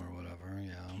minimum or whatever.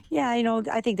 Yeah. Yeah,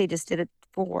 I think they just did it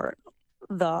for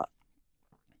the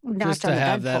Just notch to on the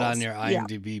have that on bedpost. your Yeah,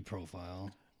 IMDb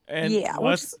profile. and yeah,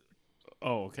 let's.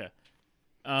 Oh, okay.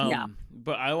 yeah.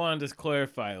 But I want to just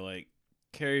clarify, like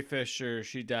Carrie Fisher,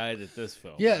 she died at this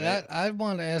film. Yeah, right? that I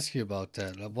want to ask you about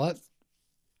that. What?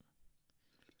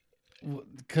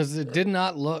 Because it did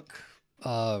not look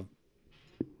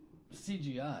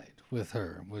CGI'd with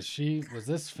her. Was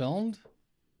this filmed?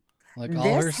 Like all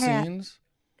her This had scenes?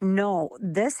 no,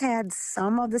 this had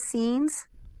some of the scenes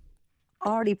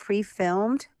already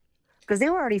pre-filmed because they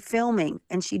were already filming,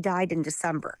 and she died in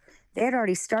December. They had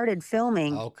already started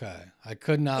filming Okay. I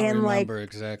could not in like remember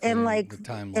exactly in the like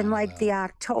timeline in of like the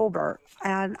that. October,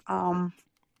 and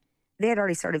they had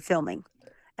already started filming,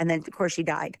 and then of course she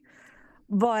died.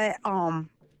 But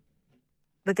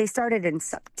they started in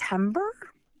September,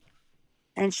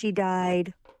 and she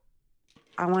died.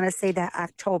 I want to say that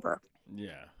October.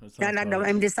 Yeah, that No, sounds no, no, right.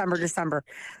 I'm December.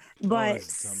 Oh, But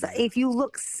it's December. if you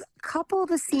look, a couple of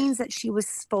the scenes that she was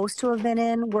supposed to have been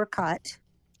in were cut,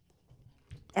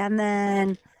 and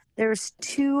then there's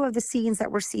two of the scenes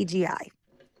that were CGI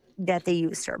that they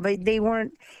used her, but they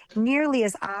weren't nearly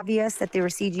as obvious that they were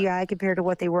CGI compared to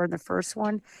what they were in the first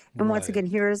one. And once Right. again,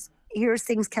 here's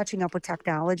things catching up with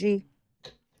technology.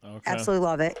 Okay. Absolutely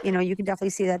love it. You can definitely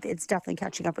see that it's definitely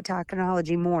catching up with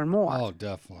technology more and more. Oh,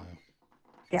 definitely.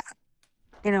 Yeah.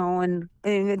 And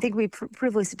I think we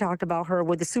previously talked about her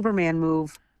with the Superman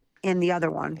move in the other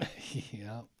one.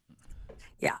 Yeah.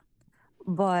 Yeah.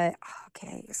 But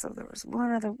okay, so there was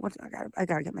one other. What I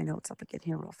gotta get my notes up again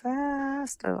here real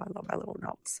fast. Oh, I love my little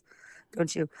notes,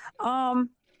 don't you? And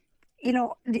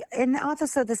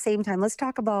also at the same time, let's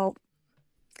talk about.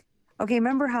 Okay,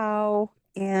 remember how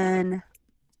in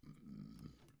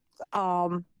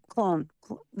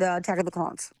the Attack of the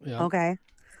Clones? Yeah. Okay,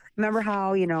 remember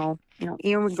how Ian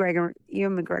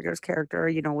McGregor's character,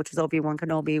 which was Obi-Wan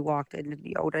Kenobi, walked into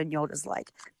Yoda, and Yoda's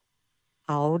like,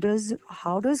 how does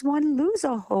one lose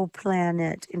a whole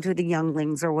planet into the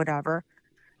younglings or whatever,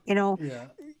 Yeah.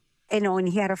 and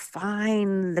he had to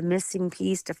find the missing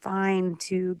piece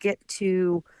to get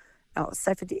to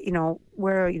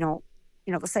where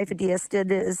the Sifo-Dyas did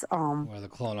his Where the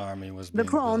clone army was the being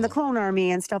clone built.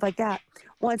 army and stuff like that.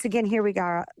 Once again, here we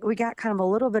got kind of a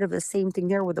little bit of the same thing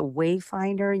there with the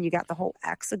Wayfinder, and you got the whole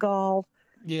Exegol.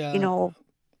 Yeah.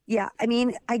 Yeah, I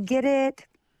mean, I get it.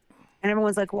 And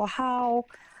everyone's like, well, how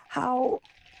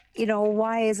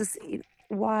why is this?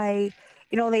 Why,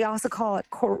 they also call it,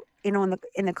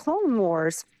 in the Clone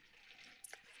Wars,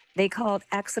 they called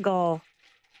Exegol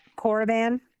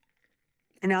Korriban,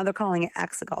 and now they're calling it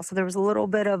Exegol. So there was a little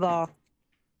bit of a,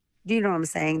 do you know what I'm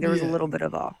saying? There was a Yeah. little bit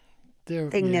of a There,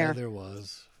 thing yeah, there. there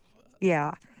was.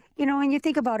 Yeah. And you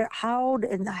think about it, how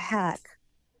in the heck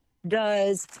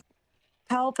does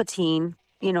Palpatine,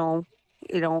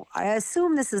 I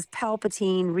assume this is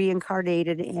Palpatine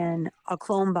reincarnated in a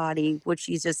clone body, which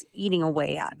he's just eating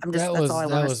away at. That's all I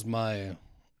That want to. was my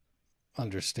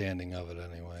understanding of it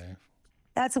anyway.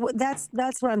 That's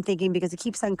what I'm thinking, because he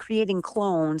keeps on creating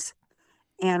clones,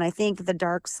 and I think the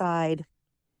dark side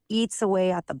eats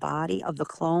away at the body of the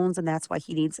clones, and that's why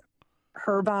he needs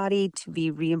her body to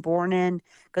be reborn in,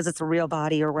 because it's a real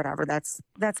body or whatever. That's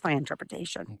my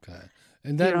interpretation. Okay.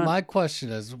 And then know- my question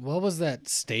is, what was that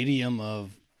stadium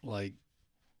of like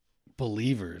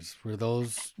believers? Were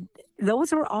those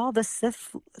Those were all the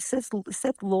Sith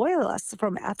loyalists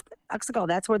from Exegol.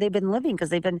 That's where they've been living, because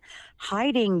they've been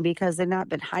hiding, because they've not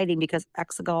been hiding because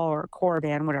Exegol or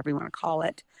Korriban, whatever you want to call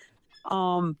it.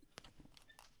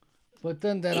 But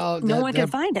then No one can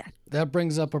find it. That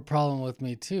brings up a problem with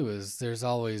me too, is there's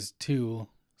always two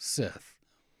Sith.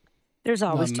 There's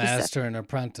always A two Sith. master and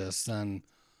apprentice. And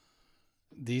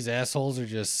these assholes are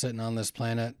just sitting on this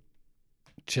planet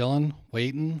chilling,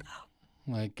 waiting.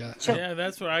 Like Yeah,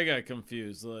 that's where I got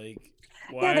confused. Like,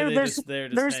 why Yeah, are they just there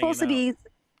just they're supposed to hanging be,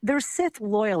 they're Sith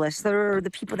loyalists. They're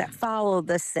the people that follow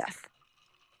the Sith.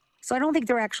 So I don't think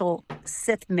they're actual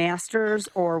Sith masters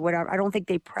or whatever. I don't think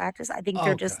they practice. I think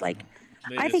they're just Okay. like, out?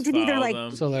 They I just think to me they're follow like,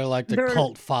 them. so they're like the They're-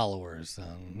 cult followers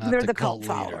then, not they're the the cult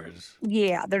cult followers. leaders.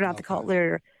 yeah, they're not the cult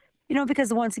leader.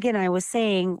 Because once again, I was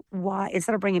saying, why,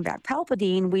 instead of bringing back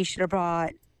Palpatine, we should have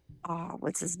brought,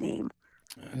 what's his name?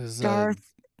 Is Darth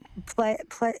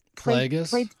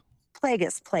Plagueis?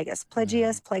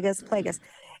 Plagueis.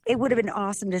 It would have been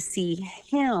awesome to see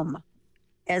him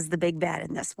as the big bad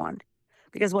in this one,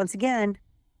 because once again,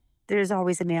 there's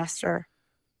always a master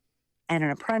and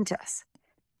an apprentice.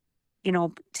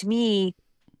 To me,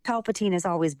 Palpatine has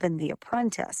always been the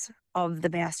apprentice of the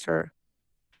master,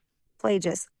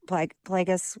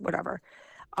 Plagueis, whatever.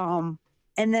 And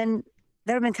then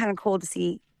that would have been kind of cool to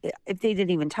see. If they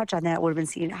didn't even touch on that, would have been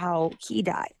seeing how he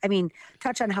died. I mean,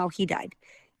 touch on how he died.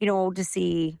 To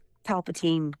see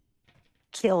Palpatine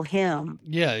kill him.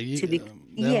 Yeah,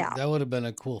 Yeah. that would have been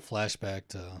a cool flashback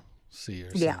to see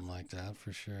or Yeah. something like that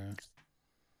for sure.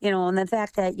 And the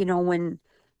fact that, when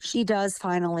she does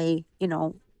finally,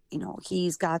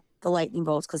 he's got the lightning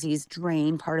bolts because he's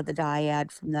drained part of the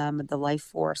dyad from them, the life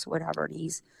force, whatever. And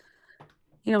he's,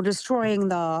 destroying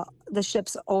the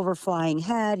ship's overflying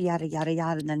head, yada, yada,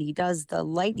 yada. And then he does the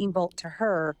lightning bolt to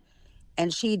her,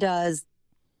 and she does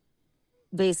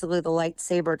basically the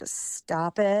lightsaber to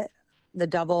stop it, the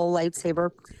double lightsaber.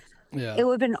 Yeah. It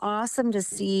would have been awesome to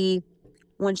see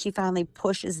when she finally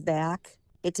pushes back,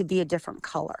 it to be a different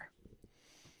color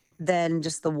than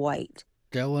just the white.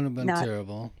 That would have been not-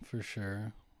 terrible for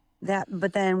sure.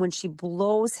 But then when she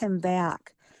blows him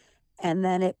back, and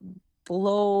then it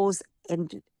blows,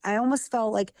 and I almost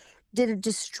felt like, did it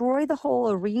destroy the whole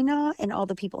arena and all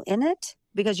the people in it?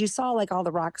 Because you saw like all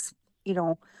the rocks,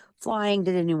 flying.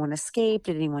 Did anyone escape?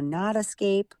 Did anyone not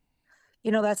escape?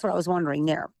 That's what I was wondering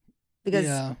there. Because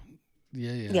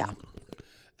Yeah.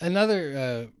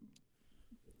 Another,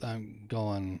 I'm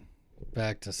going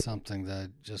back to something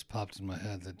that just popped in my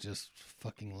head that just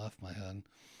fucking left my head.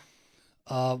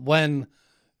 When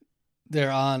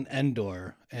they're on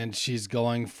Endor and she's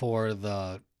going for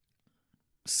the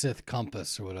Sith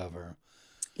compass or whatever,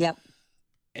 Yep.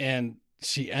 and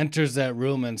she enters that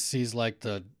room and sees like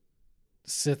the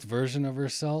Sith version of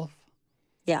herself.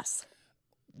 Yes.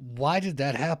 Why did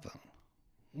that happen?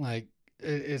 Like,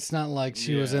 it's not like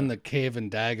she was Yeah. in the cave in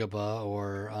Dagobah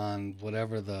or on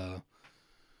whatever the.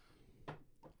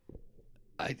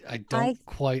 I don't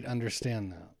quite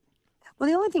understand that. Well,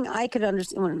 the only thing I could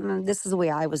understand, this is the way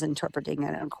I was interpreting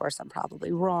it, and of course I'm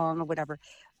probably wrong or whatever,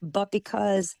 but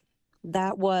because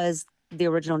that was the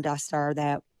original Death Star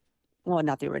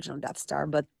not the original Death Star,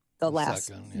 but the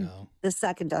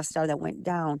second Death Star that went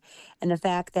down, and the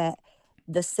fact that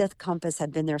the Sith compass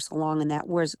had been there so long, and that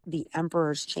was the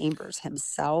Emperor's chambers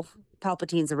himself,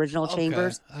 Palpatine's original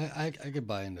chambers. I could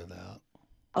buy into that.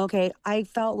 Okay, I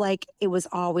felt like it was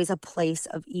always a place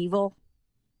of evil.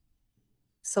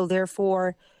 So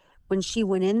therefore, when she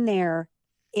went in there,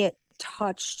 it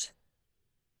touched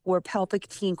where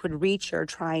Palpatine could reach her,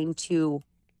 trying to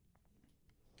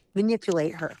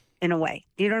manipulate her in a way.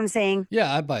 Do you know what I'm saying?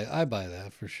 Yeah, I buy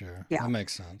that for sure. Yeah. That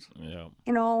makes sense. Yeah.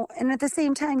 And at the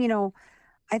same time,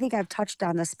 I think I've touched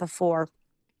on this before.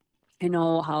 You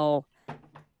know how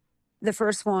the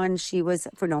first one she was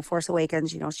for no Force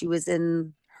Awakens. You know she was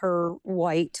in her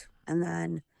white, and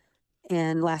then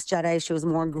in Last Jedi she was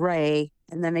more gray,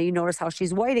 and then you notice how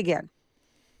she's white again.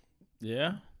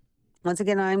 Yeah. Once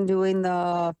again, I'm doing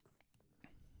the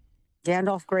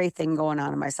Gandalf gray thing going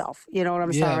on in myself. You know what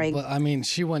I'm Yeah, saying? but I mean,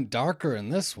 she went darker in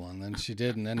this one than she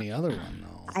did in any other one,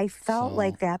 though. I felt So,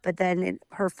 like that, but then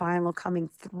her final coming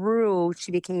through,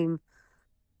 she became,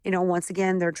 once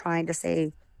again, they're trying to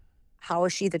say, how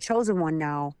is she the chosen one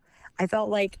now? I felt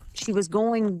like she was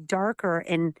going darker,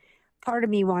 and part of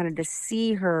me wanted to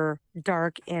see her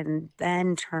dark and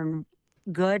then turn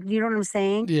good. You know what I'm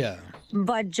saying? yeah,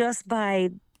 But just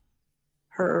by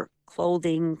her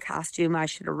clothing, costume, I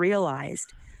should have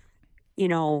realized,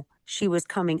 she was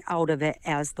coming out of it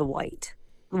as the white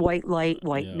light, white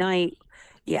Yeah. knight.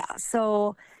 Yeah.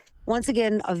 So once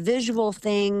again, a visual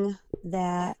thing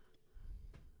that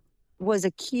was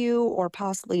a cue or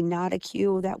possibly not a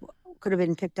cue that could have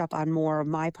been picked up on more of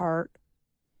my part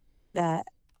that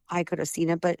I could have seen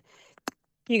it. But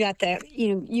you got that,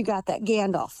 you got that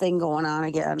Gandalf thing going on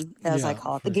again, as I Yeah,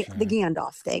 call it, for the sure.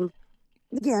 Gandalf thing,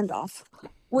 the Gandalf,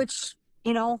 which,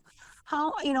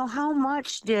 how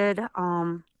much did,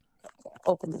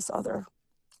 open this other,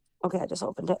 okay, I just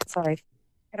opened it. Sorry.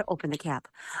 I gotta open the cap.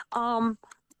 Um,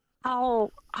 how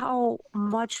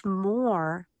much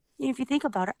more, if you think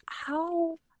about it,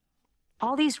 how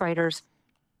all these writers,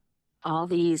 all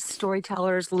these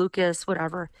storytellers, Lucas,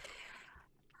 whatever,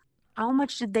 how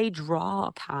much did they draw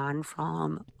upon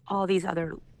from all these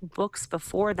other books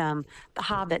before them, the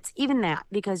Hobbits, even that,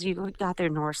 because you got their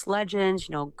Norse legends,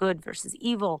 good versus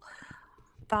evil,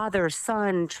 father,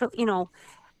 son,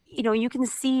 you can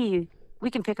see,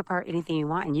 we can pick apart anything you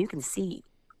want, and you can see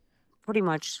pretty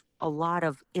much a lot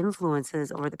of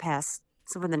influences over the past,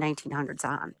 so from the 1900s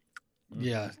on.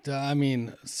 Yeah, I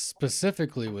mean,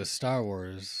 specifically with Star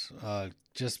Wars,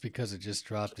 just because it just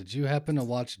dropped, did you happen to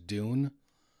watch Dune?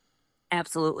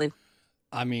 Absolutely.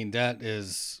 I mean,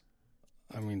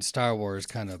 Star Wars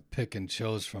kind of pick and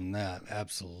chose from that,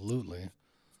 absolutely.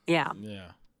 Yeah.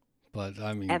 Yeah. But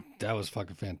I mean, Ab- that was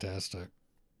fucking fantastic.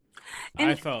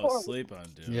 I And fell for, asleep on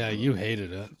Dune. Yeah, you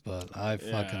hated it, but I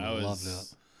Yeah, fucking I loved it.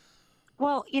 was.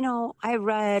 well, I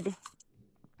read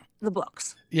the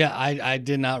books. Yeah, I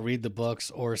did not read the books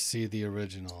or see the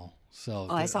original. So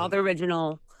Oh, I saw the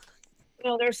original.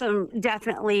 There's some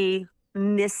definitely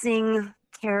missing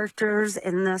characters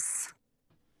in this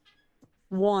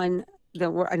one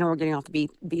that I know we're getting off the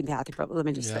beat path, but let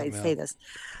me just say this.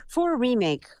 For a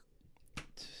remake,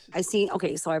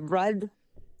 okay, so I've read,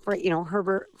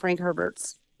 Frank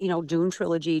Herbert's, Dune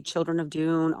trilogy, Children of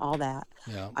Dune, all that.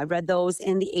 Yeah. I read those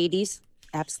in the 80s.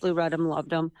 Absolutely read them, loved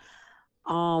them.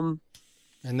 And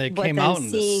they But came then out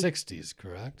in the 60s,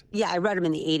 correct? Yeah, I read them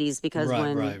in the 80s because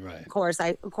Right.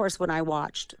 Of course, when I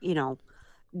watched,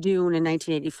 Dune in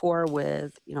 1984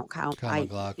 with, Kyle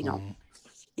MacLachlan,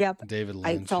 yep, David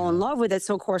I Lynch. fell in love with it.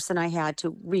 So, of course, then I had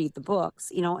to read the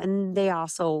books, and they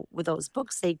also, with those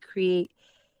books, they create,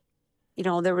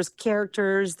 there was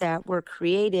characters that were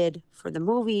created for the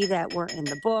movie that were in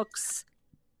the books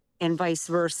and vice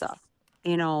versa,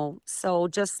 so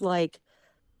just like,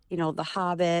 The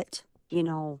Hobbit,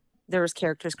 there was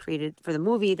characters created for the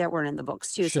movie that weren't in the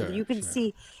books too. So you can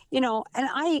see,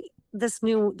 and this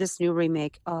new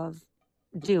remake of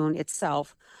Dune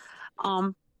itself,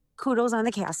 kudos on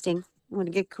the casting. I'm going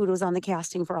to get kudos on the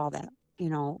casting for all that.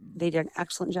 They did an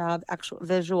excellent job, actual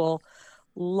visual,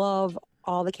 love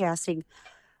all the casting.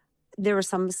 There were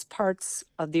some parts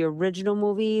of the original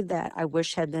movie that I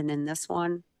wish had been in this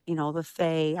one. The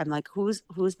Fae. I'm like, who's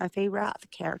my favorite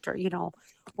character?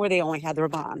 Where they only had the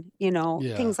Raban.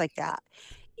 Things like that.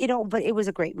 But it was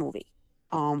a great movie.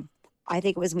 I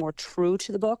think it was more true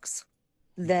to the books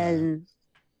than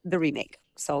the remake.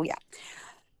 So yeah.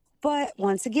 But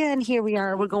once again, here we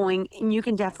are. We're going, and you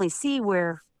can definitely see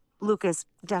where Lucas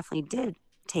definitely did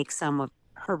take some of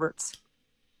Herbert's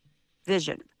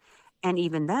vision. And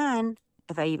even then,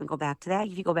 if I even go back to that,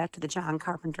 if you go back to the John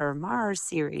Carpenter Mars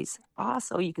series,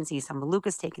 also you can see some of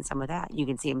Lucas taking some of that. You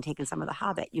can see him taking some of the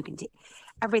Hobbit. You can take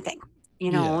everything.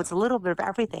 It's a little bit of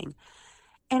everything.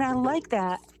 And I like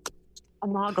that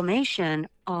amalgamation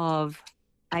of,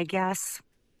 I guess,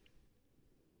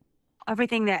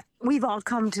 everything that we've all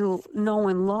come to know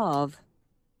and love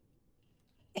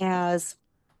as,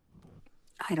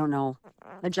 I don't know,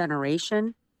 a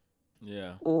generation.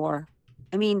 Yeah. Or,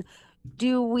 I mean,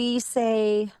 do we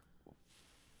say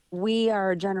we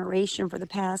are a generation for the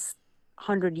past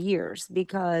 100 years?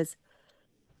 Because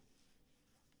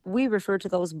we refer to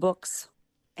those books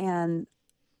and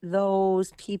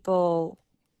those people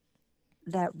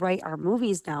that write our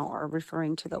movies now are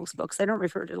referring to those books. They don't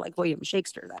refer to like William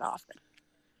Shakespeare that often.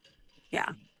 Yeah.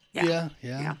 Yeah.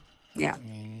 Yeah. Yeah. I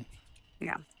mean,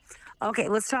 Yeah. Okay,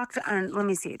 let's talk. Let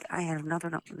me see. I had another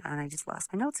note, and I just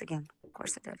lost my notes again. Of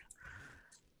course, I did.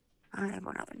 I have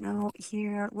another note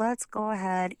here. Let's go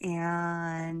ahead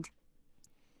and.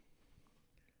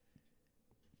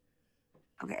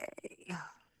 Okay.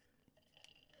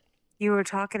 You were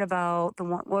talking about the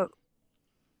one.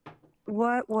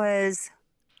 What was?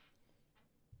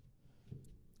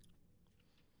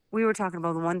 We were talking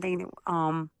about the one thing.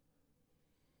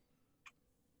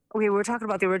 We were talking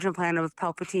about the original plan of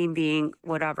Palpatine being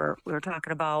whatever. We were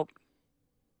talking about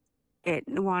it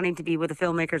wanting to be with the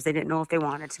filmmakers. They didn't know if they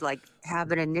wanted to like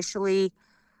have it initially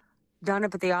done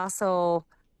it, but they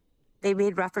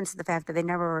made reference to the fact that they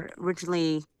never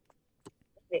originally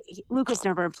Lucas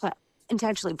never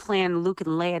intentionally planned Luke and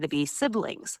Leia to be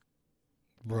siblings.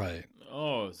 right.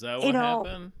 Oh, is that You what know,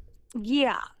 happened?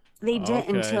 yeah, they didn't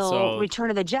Okay, until so Return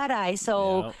of the Jedi.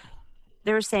 So yeah.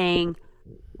 they're saying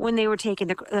when they were taking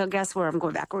the, guess where I'm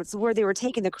going backwards, where they were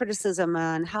taking the criticism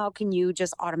on how can you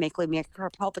just automatically make her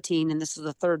Palpatine, and this is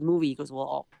the third movie. He goes,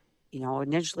 well,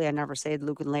 initially I never said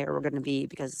Luke and Leia were going to be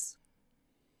because,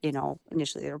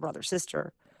 initially they were brother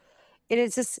sister. It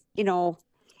is just,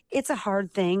 it's a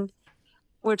hard thing.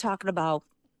 We're talking about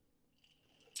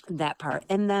that part.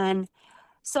 And then,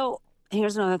 so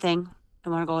here's another thing. I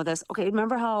want to go with this. Okay,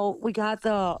 remember how we got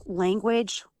the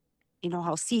language?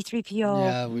 How C3PO.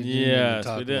 Yeah, we didn't even Yes,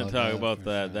 talk we didn't about talk that about for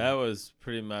that. sure. That was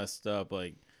pretty messed up.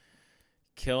 Like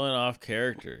killing off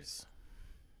characters.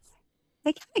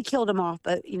 They kind of killed him off,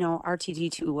 but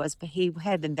RTD2 was, but he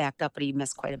had been backed up, but he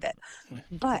missed quite a bit.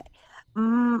 But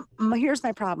here's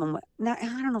my problem. Now, I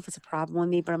don't know if it's a problem with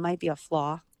me, but it might be a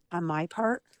flaw on my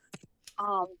part.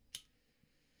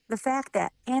 The fact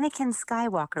that Anakin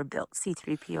Skywalker built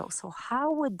C3PO. So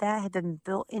how would that have been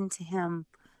built into him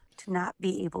to not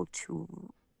be able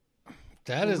to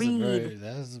That is read?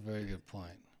 that is a very good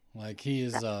point. Like he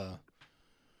is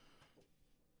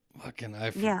fucking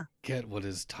I Yeah, forget what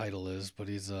his title is, but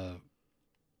he's a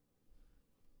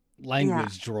yeah.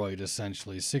 language droid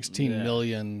essentially. 16 Yeah.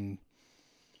 million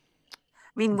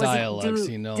I mean, dialects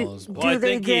he knows. Well, I do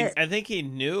they think get? I think he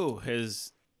knew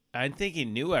his. I think he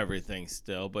knew everything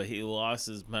still, but he lost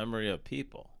his memory of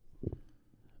people.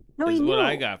 No, he Is what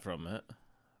I knew. got from it,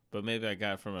 but maybe I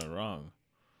got from it wrong.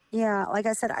 Yeah, like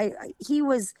I said, he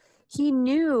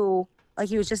knew like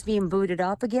he was just being booted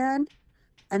up again,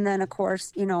 and then of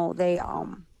course they what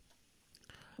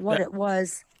That it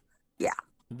was. Yeah,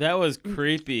 that was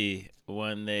creepy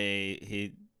when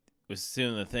he was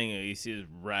doing the thing and you see his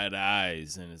red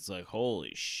eyes and it's like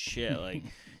holy shit, like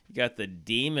you got the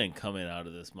demon coming out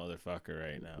of this motherfucker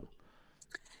right now.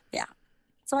 yeah.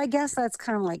 So I guess that's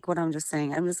kind of like what I'm just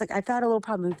saying. I'm just like I thought a little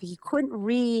problem if he couldn't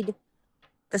read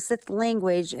the Sith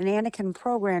language and Anakin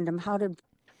programmed him. How did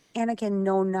Anakin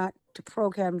know not to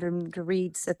program him to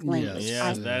read Sith language?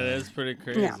 Yeah, that is pretty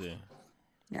Yeah, crazy.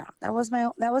 yeah. That was my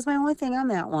only thing on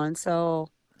that one. So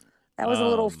that was a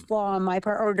little Um, flaw on my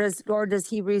part. Or does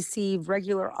he receive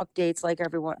regular updates like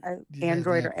everyone,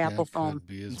 Android or Apple phone? Could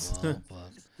be as well,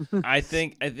 but I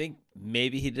think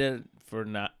maybe he did it for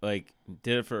not like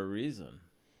did it for a reason.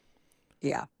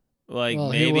 Yeah. Like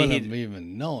well, he maybe wouldn't he have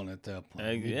even known at that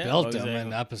point. He yeah, built them in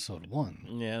exactly. episode 1.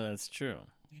 Yeah, that's true.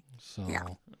 So Yeah.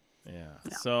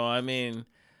 Yeah. So I mean,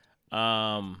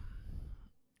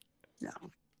 No.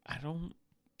 I don't.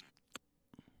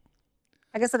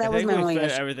 I guess that I was think my we only fit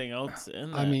issue. everything else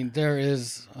in. I that. mean, there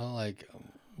is like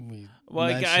we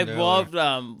Like I mentioned earlier. loved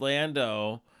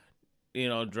Lando,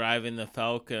 driving the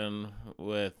Falcon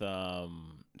with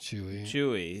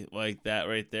Chewie, like that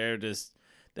right there. Just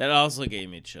that also gave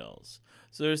me chills.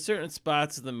 So there's certain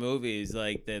spots in the movies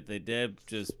like that they did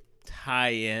just tie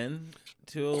in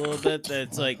to a little bit.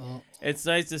 That's like it's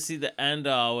nice to see the end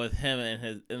all with him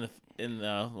and in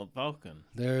the Falcon.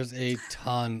 There's a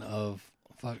ton of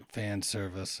fan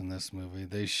service in this movie.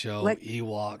 They show Like-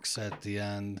 Ewoks at the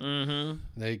end. Mm-hmm.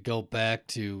 They go back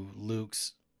to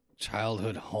Luke's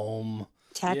childhood home.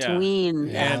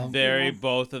 Tatooine. Yeah. And bury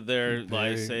both of their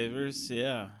Bury- lifesavers.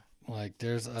 Yeah. Like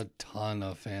there's a ton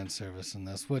of fan service in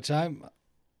this, which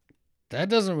that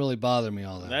doesn't really bother me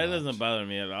all that That much. doesn't bother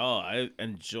me at all. I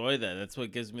enjoy that. That's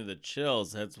what gives me the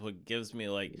chills. That's what gives me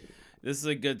like this is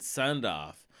a good send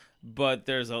off. But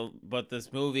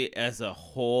this movie as a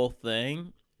whole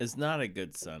thing is not a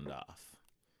good send off.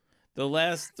 The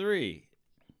last 3,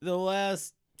 the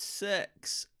last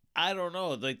 6, I don't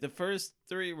know. Like the first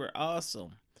 3 were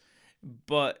awesome.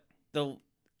 But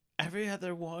every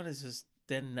other one is just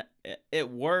it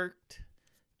worked,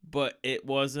 but it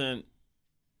wasn't.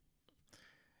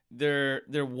 Their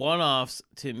one-offs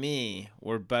to me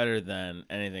were better than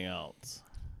anything else.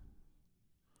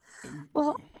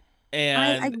 Well,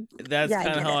 And that's yeah, I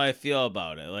kind of get how it. I feel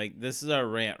about it. Like, this is our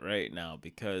rant right now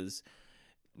because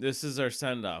this is our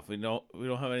send off. We don't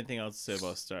have anything else to say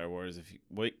about Star Wars. If you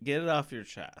wait, get it off your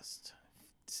chest.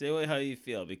 Say how you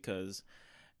feel, because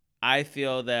I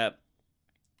feel that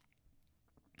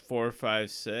 4, 5,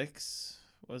 6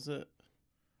 was it?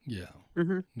 Yeah.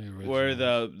 hmm The Were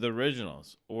originals. the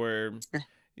originals, where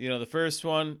the first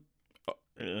one,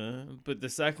 but the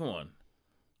second one,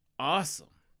 awesome.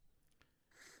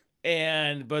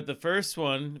 But the first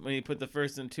one, when you put the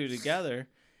first and two together,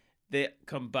 they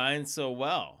combined so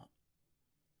well,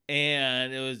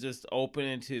 and it was just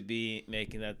open to be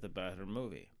making that the better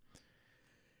movie.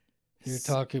 You're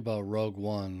talking about Rogue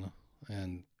One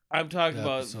and I'm talking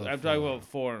Episode about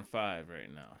 4. 4 and 5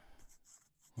 right now.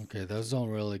 Okay, those don't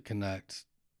really connect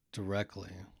directly.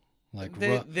 Like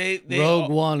They Rogue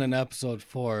One and Episode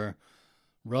 4,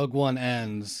 Rogue One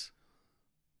ends,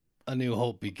 A New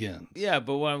Hope begins. Yeah,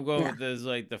 but what I'm going Yeah. with is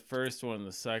like the first one,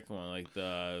 the second one, like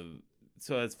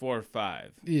so that's 4 or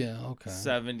 5. Yeah, okay.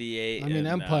 78. I mean, and,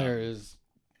 Empire is.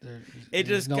 It there's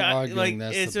just no got arguing like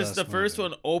that's it's the just the best first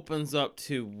movie. one opens up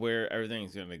to where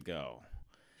everything's gonna go,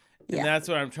 and Yeah. that's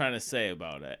what I'm trying to say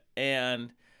about it.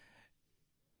 And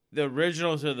the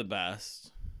originals are the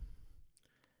best,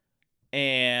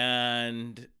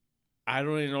 and I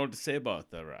don't even know what to say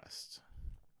about the rest.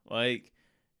 Like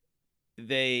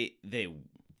they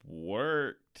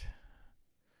worked,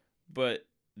 but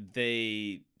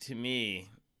to me,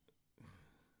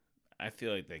 I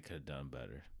feel like they could have done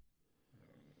better.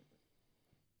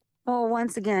 Well,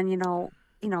 once again,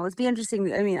 it'd be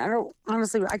interesting. I mean,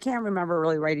 I can't remember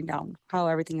really writing down how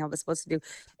everything I was supposed to do.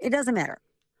 It doesn't matter.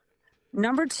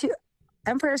 Number 2,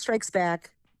 Empire Strikes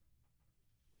Back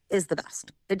is the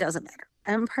best. It doesn't matter.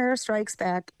 Empire Strikes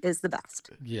Back is the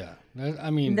best. Yeah, I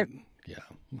mean, The- yeah.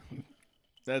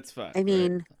 That's fine. I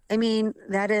mean,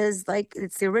 that is like,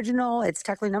 it's the original. It's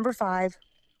technically number 5,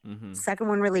 Mm-hmm. second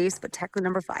one released, but technically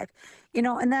number 5.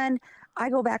 And then I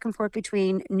go back and forth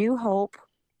between New Hope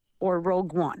or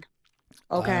Rogue One.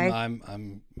 Okay.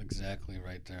 I'm exactly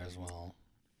right there as well.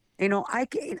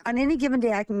 On any given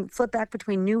day, I can flip back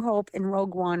between New Hope and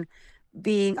Rogue One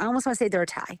being, I almost want to say they're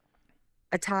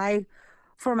a tie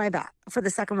for for the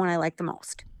second one I like the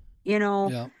most,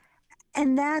 Yeah.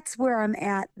 and that's where I'm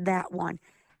at that one.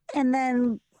 And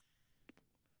then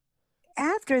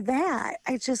after that,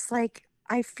 I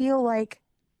feel like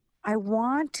I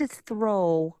want to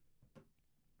throw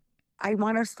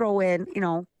in,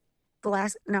 the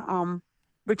last, no,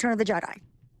 Return of the Jedi,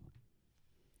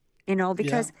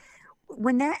 because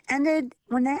when that ended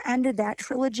that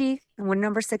trilogy, and when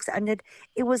number 6 ended,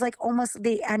 it was like almost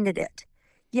they ended it.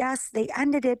 Yes, they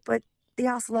ended it, but they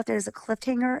also left it as a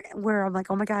cliffhanger where I'm like,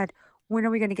 oh my God, when are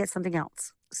we going to get something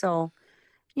else? So,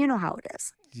 you know how it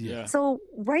is. Yeah. So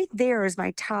right there is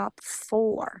my top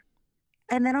 4.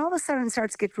 And then all of a sudden it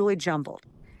starts to get really jumbled.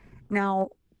 Now,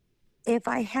 if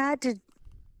I had to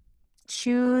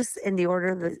choose in the order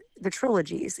of the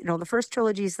trilogies, the first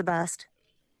trilogy is the best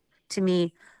to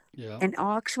me. Yeah. In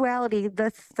actuality, the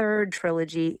third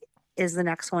trilogy is the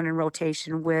next one in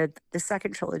rotation, with the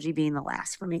second trilogy being the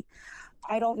last for me.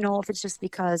 I don't know if it's just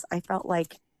because I felt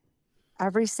like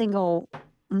every single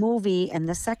movie in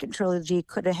the second trilogy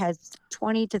could have had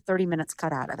 20 to 30 minutes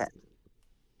cut out of it.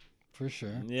 For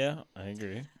sure. Yeah, I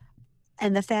agree.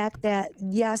 And the fact that,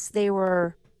 yes, they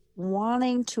were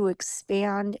wanting to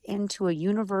expand into a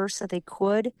universe that they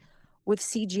could with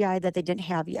CGI that they didn't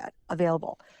have yet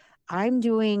available. I'm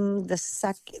doing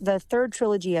the third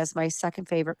trilogy as my second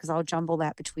favorite because I'll jumble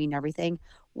that between everything.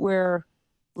 Where,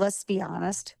 let's be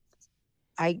honest,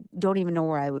 I don't even know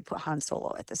where I would put Han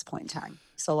Solo at this point in time.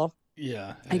 Solo?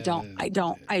 Yeah. I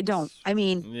don't. I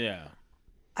mean, Yeah.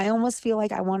 I almost feel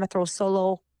like I want to throw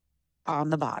Solo on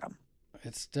the bottom.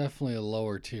 It's definitely a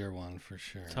lower tier one for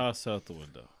sure. Toss out the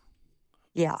window.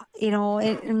 Yeah,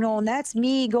 and that's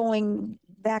me going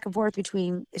back and forth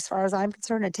between, as far as I'm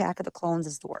concerned, Attack of the Clones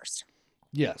is the worst.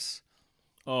 Yes.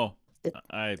 Oh,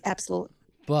 Absolutely.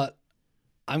 But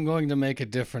I'm going to make a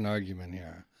different argument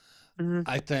here. Mhm.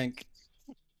 I think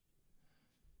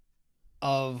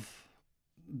of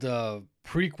the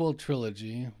prequel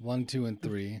trilogy, 1, 2, and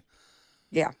 3.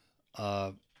 Yeah.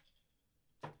 I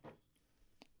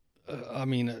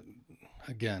mean,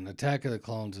 again, Attack of the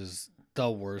Clones is the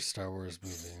worst Star Wars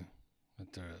movie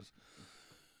that there is.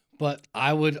 But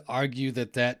I would argue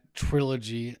that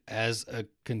trilogy as a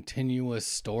continuous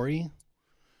story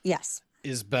Yes.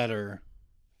 is better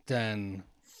than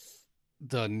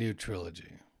the new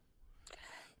trilogy.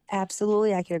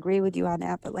 Absolutely, I could agree with you on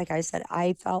that. But like I said,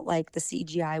 I felt like the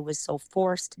CGI was so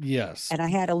forced, Yes, and I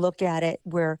had to look at it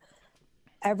where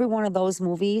every one of those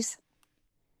movies,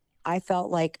 I felt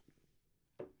like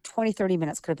 20, 30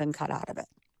 minutes could have been cut out of it.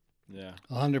 Yeah.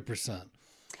 100%.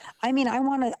 I mean,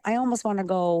 I almost want to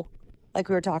go, like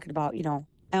we were talking about,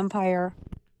 Empire,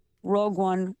 Rogue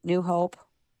One, New Hope,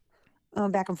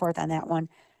 back and forth on that one.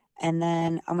 And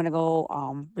then I'm going to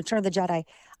go Return of the Jedi.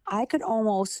 I could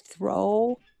almost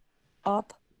throw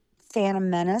up Phantom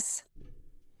Menace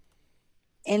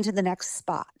into the next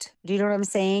spot. Do you know what I'm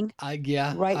saying?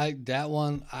 Right. That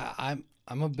one.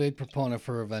 I'm a big proponent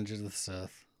for Revenge of the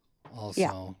Sith.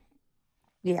 Also,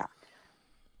 Yeah.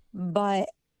 But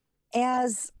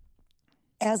as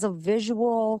a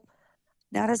visual,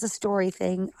 not as a story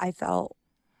thing, I felt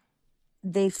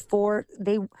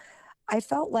I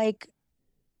felt like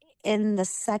in the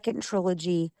second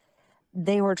trilogy,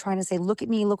 they were trying to say, look at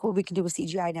me, look what we can do with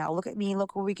CGI now. Look at me,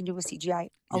 look what we can do with CGI.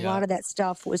 A Yeah. lot of that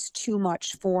stuff was too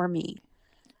much for me.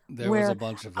 there was Where a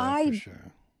bunch of that for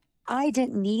sure. I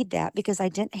didn't need that because I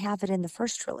didn't have it in the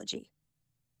first trilogy.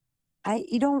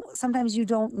 Sometimes you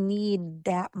don't need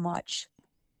that much,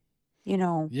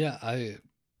 Yeah,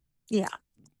 Yeah.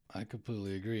 I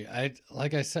completely agree.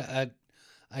 Like I said,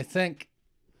 I think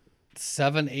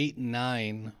 7, 8, and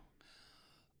 9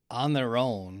 on their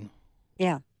own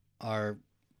Yeah. are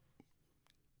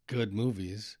good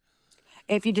movies.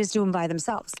 If you just do them by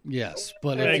themselves. Yes,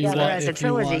 but Put it if you together want, as a if you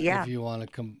trilogy, want, yeah. if you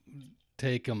want to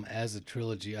take them as a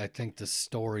trilogy, I think the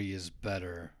story is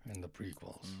better in the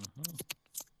prequels.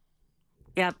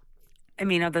 Yep. I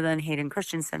mean, other than Hayden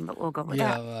Christensen, but we'll go with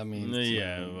Yeah, that. I mean,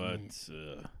 Yeah, but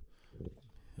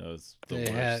that was the They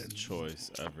worst had-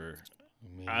 choice ever.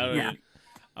 I mean, I don't. Yeah.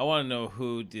 I want to know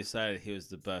who decided he was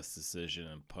the best decision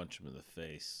and punch him in the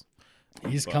face.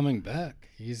 he's coming back.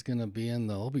 He's gonna be in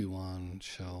the Obi-Wan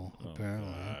show Oh,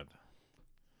 apparently. God.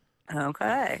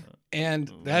 Okay.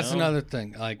 And that's Well. another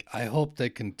thing. Like, I hope they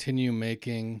continue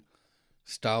making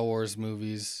Star Wars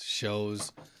movies,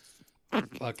 shows,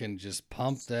 fucking just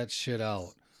pump that shit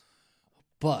out.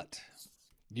 But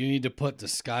you need to put the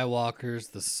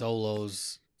Skywalkers, the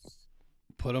Solos,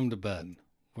 put them to bed.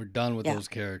 We're done with Yeah. those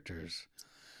characters.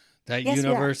 That Yes, we are.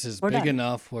 universe is We're big done.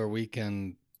 enough where we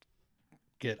can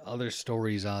get other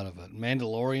stories out of it.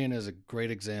 Mandalorian is a great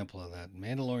example of that.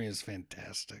 Mandalorian is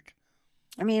fantastic.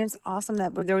 I mean, it's awesome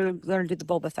that they're going to do the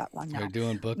Boba Fett one now. They're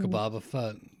doing Book of Boba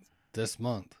Fett this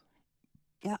month.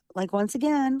 Yeah. Like, once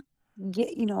again,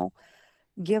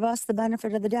 give us the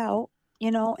benefit of the doubt,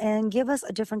 and give us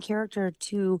a different character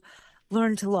to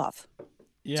learn to love,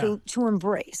 Yeah, to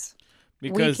embrace.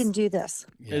 because We can do this.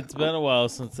 Yeah. it's been a while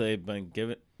since they've been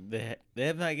given. They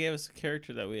have not gave us a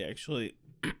character that we actually.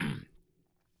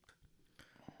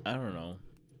 I don't know.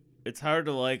 It's hard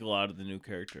to like a lot of the new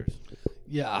characters.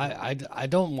 Yeah, I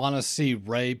don't want to see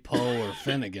Ray, Poe, or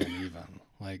Finn again. Even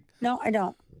like No, I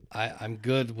don't. I'm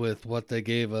good with what they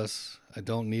gave us. I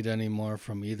don't need any more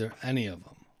from any of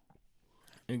them.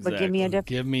 Exactly. But give me a different.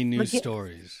 Give me new But gi-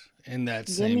 stories in that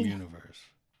Give same me- universe.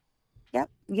 Yep.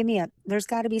 There's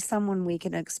got to be someone we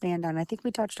can expand on. I think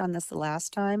we touched on this the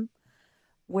last time,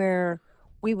 where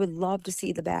we would love to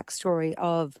see the backstory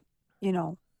of,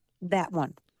 that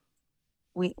one.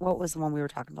 What was the one we were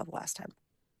talking about the last time?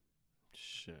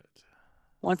 Shit.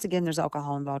 Once again, there's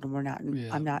alcohol involved, and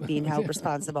Yeah. I'm not being held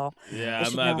responsible. Yeah, I I'm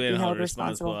should not not being be held held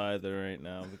responsible responsible. either right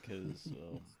now because,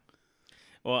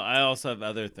 well, I also have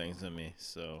other things in me.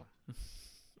 So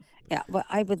Yeah, but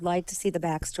I would like to see the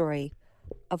backstory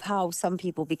of how some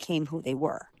people became who they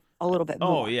were a little bit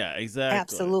more. oh yeah, exactly.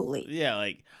 Absolutely. Yeah,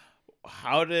 like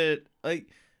how did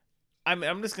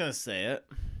I'm just gonna say it.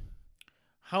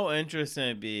 How interesting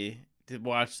it'd be to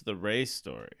watch the Rey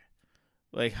story,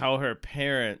 like how her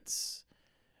parents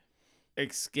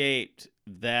escaped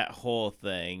that whole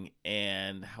thing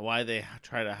and why they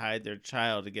try to hide their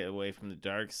child to get away from the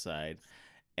dark side,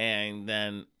 and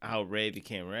then how Rey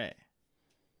became Rey.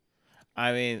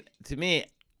 I mean, to me,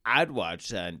 I'd watch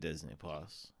that on Disney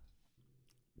Plus.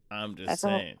 I'm just That's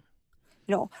all. saying.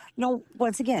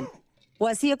 Once again,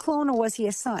 was he a clone or was he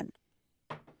a son?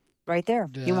 Right there.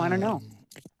 You want to know.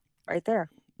 Right there.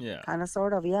 Yeah. Kind of,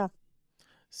 sort of, yeah.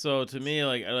 So to me,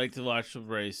 like I like to watch the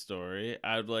Rey story.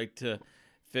 I'd like to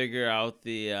figure out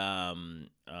the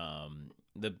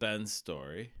Ben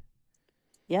story.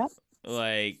 Yep.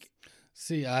 Like,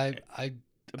 See, I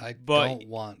But- don't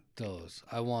want those.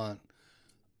 I want.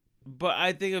 but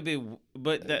I think it'd be.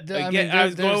 But that, I again, mean, I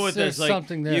was going with there's this. Like,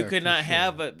 something there you could for not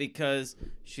have sure. it because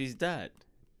she's dead.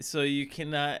 So you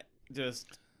cannot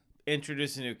just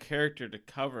introduce a new character to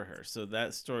cover her. So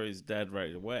that story's dead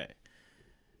right away.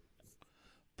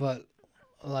 But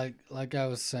like I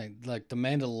was saying, like the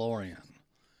Mandalorian,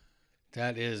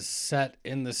 that is set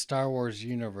in the Star Wars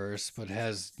universe, but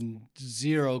has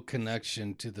zero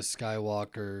connection to the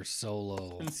Skywalker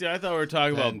Solo. And see, I thought we were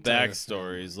talking That about entire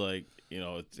backstories, like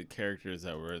it's the characters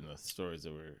that were in the stories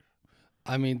that were.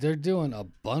 I mean, they're doing a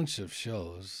bunch of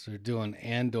shows. They're doing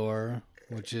Andor,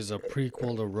 which is a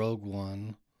prequel to Rogue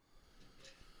One.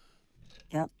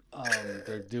 Yep.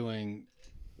 They're doing.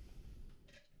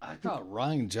 I thought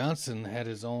Ryan Johnson had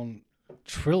his own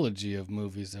trilogy of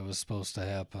movies that was supposed to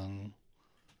happen.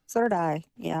 So did I.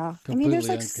 Yeah. I mean, there's Completely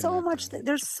like so much. unconnected.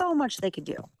 There's so much they could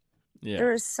do. Yeah.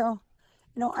 There is so.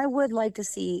 I would like to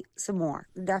see some more.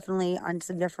 Definitely on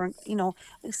some different.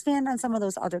 Expand on some of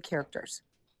those other characters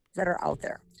that are out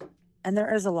there, and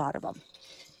there is a lot of them.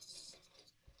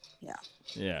 Yeah.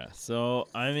 Yeah. So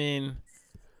I mean,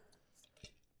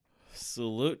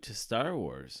 salute to Star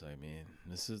Wars. I mean,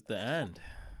 this is the end.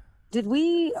 Did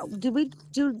we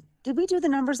do the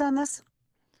numbers on this?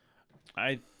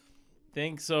 I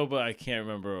think so, but I can't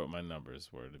remember what my numbers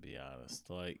were, to be honest.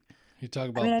 Like, You talk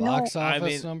about I know- box I office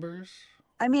mean- numbers?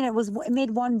 I mean, it made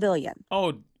 1 billion.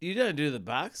 oh, you didn't do the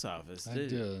box office, I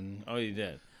did you? did. Oh, you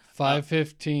did.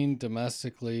 515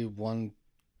 domestically,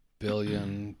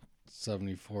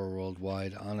 1,074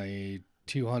 worldwide on a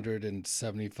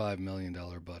 $275 million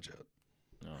budget.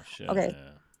 Oh shit. Okay. Yeah.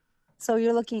 So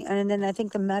you're looking, and then I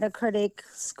think the Metacritic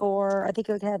score. I think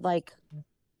it had like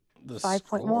The 5.1.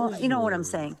 scores You know what I'm were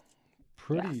saying?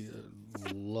 Pretty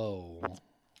low.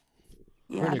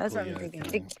 Yeah, that's what I'm critically, I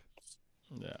thinking. think.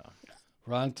 Yeah.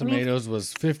 Rotten Tomatoes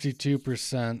was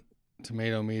 52%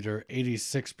 tomato meter,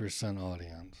 86%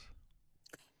 audience.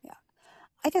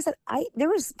 Like I said, there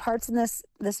was parts in this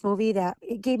movie that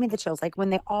it gave me the chills. Like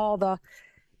when Lando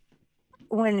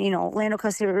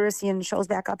Calrissian shows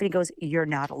back up and he goes, "You're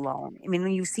not alone." I mean,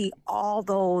 when you see all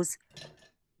those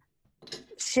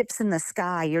ships in the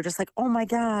sky, you're just like, "Oh my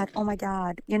god, oh my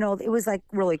god!" It was like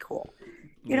really cool.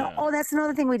 Yeah. Oh, that's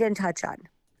another thing we didn't touch on.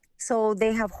 So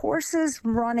they have horses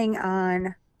running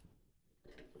on.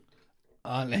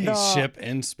 On a The- ship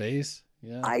in space?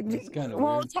 Yeah, that's kind of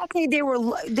Well, weird. technically they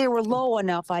were low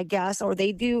enough, I guess, or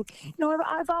they do.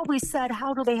 I've always said,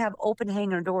 how do they have open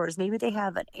hangar doors? Maybe they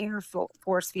have an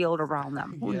force field around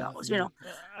them. Who Yeah, knows? yeah.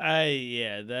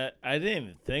 I didn't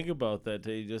even think about that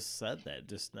till you just said that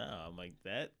just now. I'm like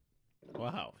that.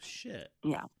 Wow, shit.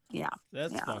 Yeah, yeah.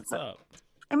 That's Yeah, fucked so- up.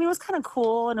 I mean, it was kind of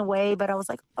cool in a way, but I was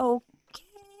like, okay.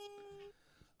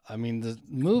 I mean, the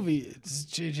movie, it's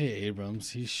J.J.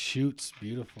 Abrams. He shoots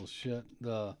beautiful shit.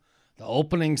 The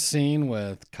opening scene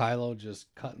with Kylo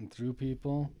just cutting through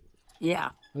people,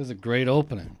 Yeah, it was a great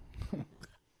opening.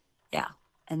 yeah.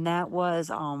 And that was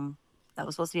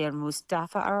supposed to be a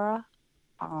Mustafa era,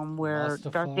 where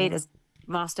Darth Mustafar? Vader's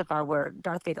Mustafar, where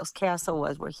Darth Vader's castle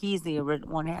was, where he's the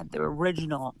one had the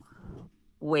original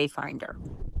Wayfinder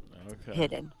Okay.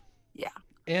 hidden. Yeah.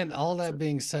 And all that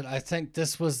being said, I think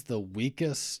this was the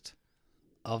weakest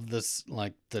of this,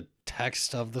 like the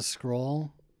text of the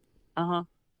scroll. Uh-huh.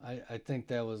 I think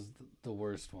that was the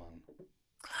worst one.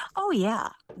 Oh yeah.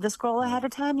 The scroll ahead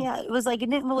of time, yeah. It was like it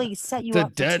didn't really set you The up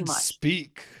for too dead much.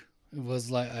 speak. It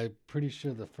was like, I'm pretty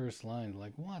sure the first line,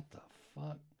 like, what the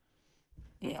fuck?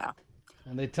 Yeah.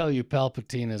 And they tell you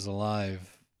Palpatine is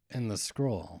alive in the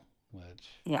scroll, which,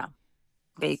 Yeah.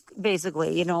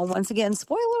 Basically, once again,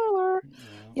 spoiler alert,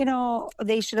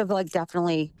 they should have like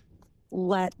definitely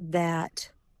let that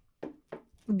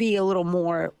be a little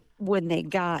more when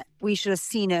we should have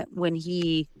seen it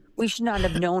we should not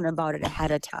have known about it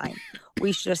ahead of time.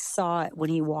 We should have saw it when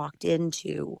he walked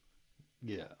into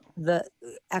yeah. the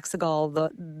Exegol,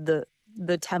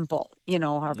 the temple,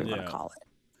 however you want Yeah. to call it.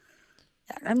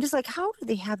 And I'm just like, how do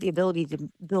they have the ability to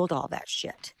build all that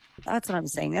shit? That's what I'm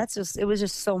saying. It was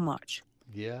just so much.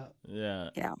 Yeah. Yeah.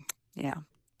 Yeah.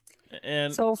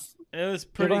 And So it was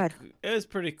go pretty. ahead. It was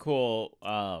pretty cool.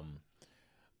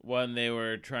 When they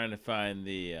were trying to find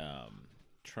the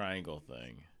triangle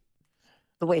thing.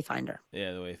 the Wayfinder.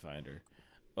 Yeah, the Wayfinder.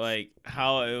 Like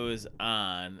how it was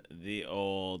on the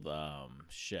old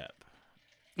ship.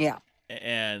 Yeah.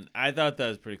 And I thought that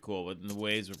was pretty cool, but the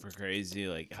waves were pretty crazy,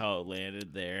 like how it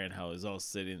landed there and how it was all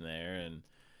sitting there, and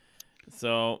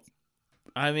so,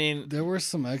 I mean, There were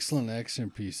some excellent action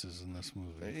pieces in this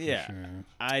movie. For Yeah. Sure.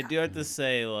 I do have to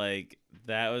say, like,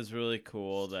 that was really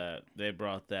cool that they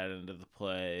brought that into the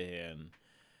play,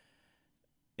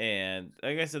 and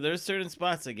like I said, there's certain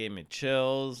spots that gave me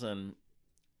chills, and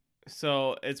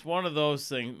so it's one of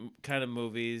those kind of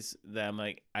movies that I'm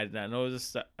like, I did not know this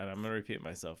stuff, and I'm gonna repeat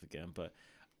myself again, but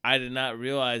I did not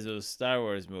realize it was a Star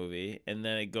Wars movie, and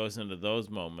then it goes into those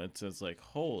moments, and it's like,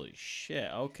 holy shit,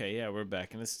 okay, yeah, we're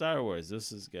back into Star Wars.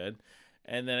 This is good.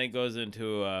 And then it goes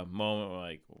into a moment where,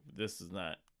 like, this is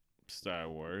not Star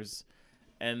Wars.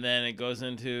 And then it goes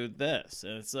into this,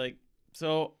 and it's like,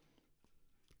 so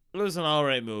it was an all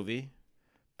right movie.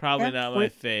 Probably Yeah. not my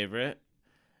favorite.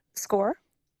 Score?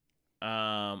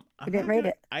 I'm You didn't not rate gonna-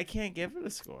 it. I can't give it a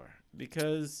score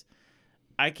because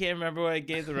I can't remember what I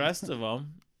gave the rest of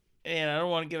them, and I don't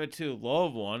want to give it too low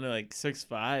of one, like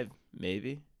 6.5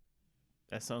 maybe.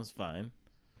 That sounds fine.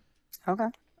 Okay.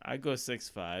 I go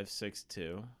 6.5,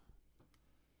 6.2.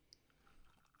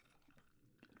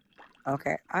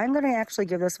 Okay. I'm going to actually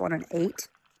give this one an 8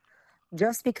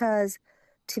 just because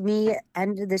to me it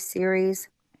ended the series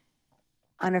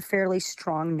on a fairly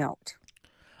strong note.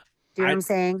 Do you know what I'm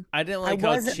saying? I didn't like how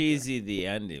wasn't- cheesy the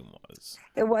ending was.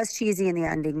 It was cheesy in the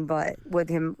ending, but with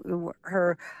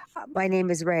her, my name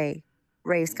is Ray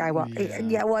Skywalker.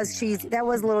 Yeah, it was cheesy. That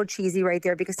was a little cheesy right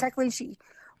there because technically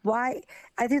I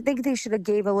think they should have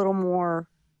gave a little more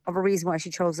of a reason why she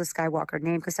chose the Skywalker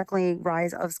name because technically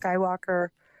Rise of Skywalker,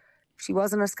 she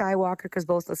wasn't a Skywalker because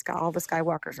all the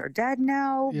Skywalkers are dead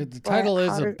now. Yeah, the but title is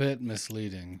how a did- bit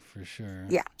misleading for sure.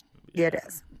 Yeah, it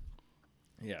is.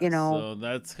 Yeah, You know- so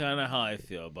that's kind of how I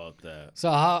feel about that. So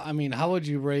how would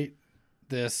you rate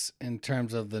this in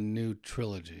terms of the new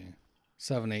trilogy?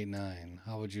 7, 8, 9.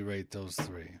 How would you rate those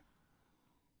three?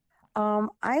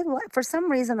 For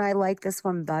some reason I like this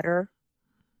one better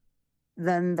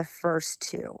than the first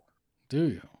two. Do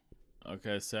you?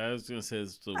 Okay, so I was gonna say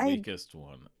it's the I- weakest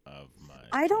one of mine.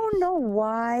 I don't know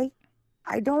why.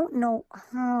 I don't know.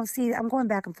 Oh, see, I'm going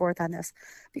back and forth on this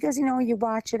because you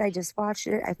watch it. I just watched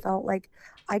it. I felt like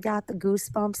I got the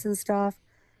goosebumps and stuff.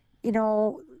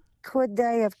 Could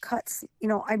they have cut?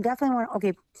 I definitely want.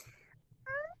 Okay,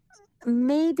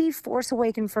 maybe Force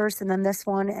Awakens first, and then this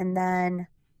one, and then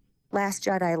Last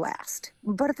Jedi last.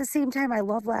 But at the same time, I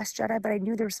love Last Jedi, but I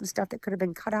knew there was some stuff that could have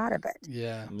been cut out of it.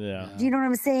 Yeah. Yeah. Do you know what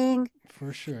I'm saying?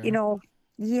 For sure.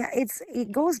 Yeah,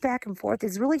 it goes back and forth.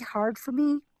 It's really hard for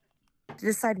me to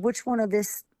decide which one of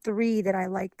this three that I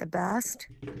like the best.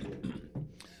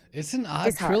 It's an odd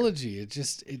It's hard. trilogy.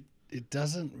 It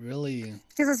doesn't really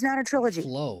Because it's not a trilogy.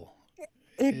 flow.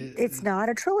 It's not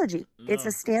a trilogy. It's a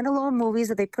No. standalone movies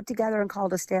that they put together and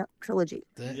called a trilogy.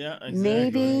 Yeah, exactly.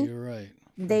 Maybe You're right.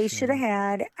 for They sure. should have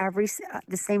had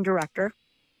the same director.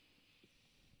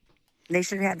 They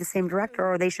should have had the same director,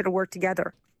 or they should have worked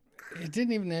together. It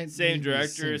didn't even have Same need to be the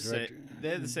director, same director. they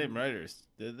had the same writers,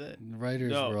 did they? The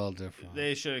writers No, were all different.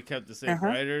 They should have kept the same Uh-huh.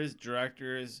 writers,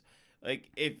 directors. Like,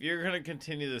 if you're gonna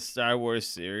continue the Star Wars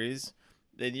series,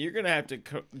 then you're gonna have to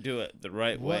do it the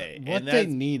right way. What and they that's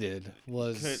needed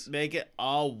was could make it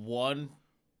all one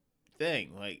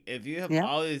thing. Like, if you have Yeah.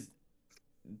 all these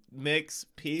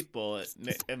mixed people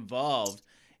involved,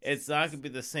 it's not gonna be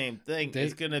the same thing. They-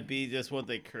 It's gonna be just what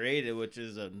they created, which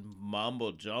is a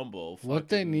mumble jumble. what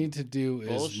they fucking- need to do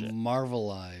bullshit. is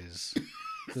Marvelize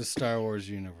the Star Wars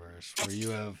universe, where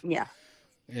you have Yeah.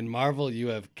 in Marvel you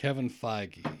have Kevin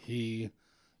Feige.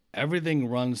 Everything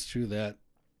runs through that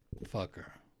fucker.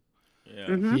 Yeah.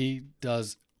 Mhm. He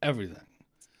does everything.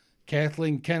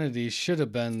 Kathleen Kennedy should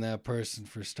have been that person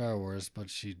for Star Wars, but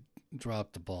she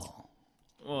dropped the ball.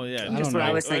 Well, yeah. I don't what I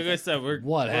know was Like I thinking. said, we're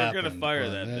What happened? gonna fire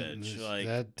but that bitch. Like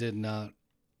that did not.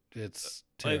 It's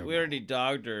terrible. we already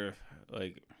dogged her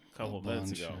like a couple minutes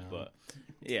bunch, ago, yeah. but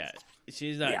yeah,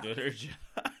 she's not Yeah. doing her job.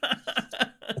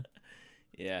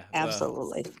 Yeah, well,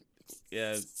 Absolutely.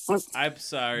 yeah, Well, I'm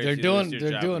sorry. They're if you lose doing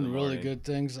your job in the really morning. good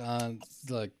things on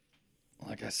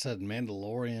like I said,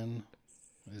 Mandalorian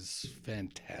is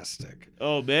fantastic.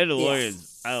 Oh,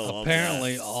 Mandalorians! I love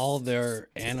Apparently, that. all their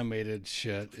animated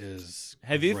shit is.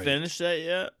 Have you great. finished that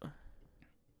yet?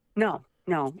 No.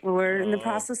 We're in the Oh.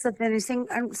 process of finishing.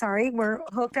 I'm sorry. We're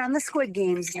hooked on the Squid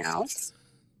Games now.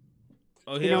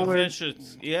 Oh, You know,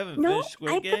 You haven't No, finished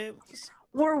Squid Games?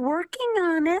 We're working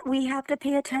on it. We have to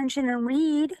pay attention and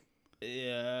read.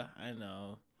 Yeah, I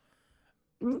know.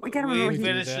 We gotta We remember. did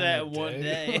finished that in that a in one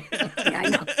day. day. Yeah, I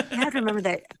know. You have to remember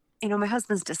that. My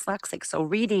husband's dyslexic, so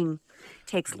reading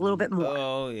takes a little bit more,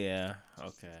 Oh yeah.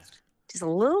 Okay. just a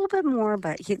little bit more.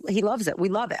 But he loves it. We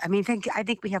love it. I mean, I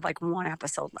think we have like one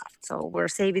episode left, so we're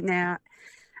saving that,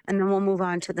 and then we'll move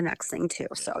on to the next thing too.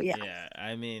 So yeah. Yeah,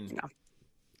 I mean,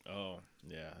 Yeah. oh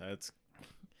yeah, that's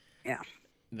Yeah.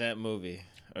 That movie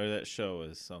or that show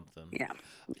is something. Yeah.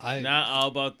 Not all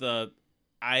about the.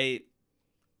 I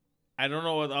don't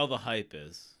know what all the hype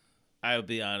is. I'll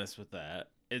be honest with that.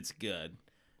 It's good,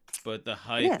 but the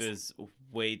hype is. is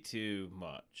way too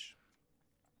much.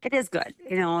 It is good.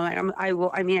 I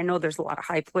will. I mean, I know there's a lot of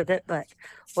hype with it, but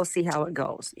we'll see how it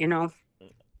goes. Yeah.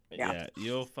 Yeah,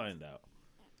 you'll find out.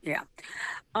 Yeah.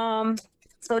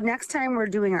 So next time we're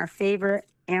doing our favorite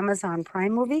Amazon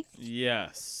Prime movie.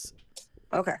 Yes.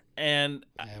 Okay. And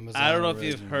Amazon I don't know if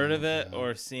you've original, heard of it yeah.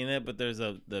 or seen it, but there's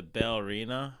the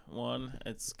ballerina one.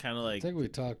 It's kind of I like think we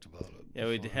talked about it. yeah,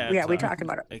 we before. have. Yeah, we talked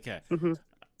about it. Okay. Hmm.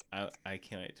 I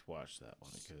can't wait to watch that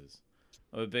one because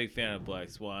I'm a big fan of Black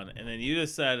Swan. And then you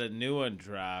just said a new one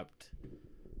dropped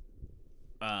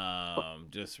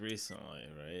just recently,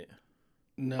 right?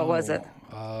 No. What was it?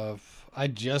 I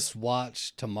just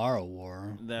watched Tomorrow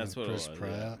War. That's with what it Chris was,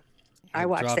 Pratt. yeah. I It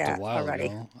watched dropped that a while already.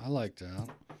 ago. I liked that.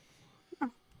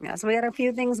 Yeah, so we got a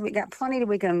few things. We got plenty that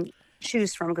we can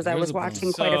choose from because I Here's was a watching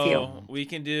bonus. quite a few. So we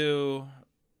can do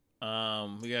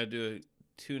we gotta do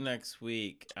 2 next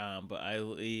week. But I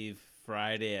leave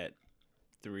Friday at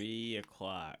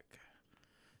 3:00.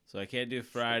 So I can't do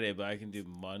Friday, but I can do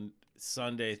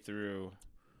Sunday through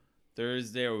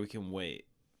Thursday, or we can wait.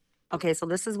 Okay, so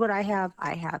this is what I have.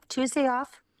 I have Tuesday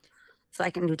off, so I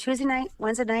can do Tuesday night,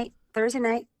 Wednesday night, Thursday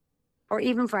night, or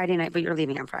even Friday night. But you're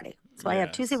leaving on Friday, so I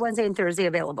have Tuesday, Yes. Wednesday, and Thursday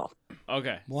available.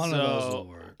 Okay. One of those will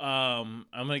work. I'm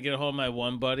gonna get a hold of my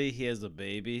one buddy. He has a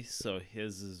baby, so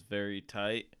his is very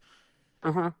tight.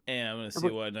 Uh huh. And I'm gonna see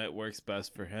what night works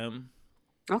best for him.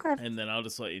 Okay. And then I'll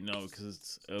just let you know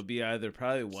because it'll be either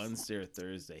probably Wednesday or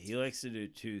Thursday. He likes to do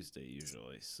Tuesday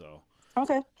usually, so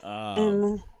Okay.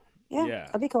 And yeah, yeah.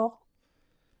 that'd be cool.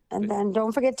 And then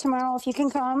don't forget tomorrow if you can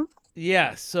come.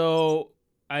 Yeah, so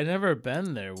I never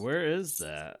been there. Where is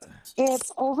that? It's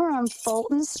over on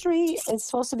Fulton Street. It's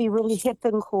supposed to be really hip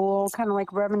and cool, kind of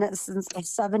like reminiscence of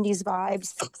 70s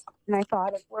vibes. And I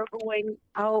thought if we're going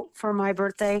out for my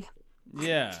birthday,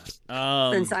 Yeah.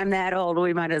 since I'm that old,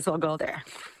 we might as well go there.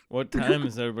 What time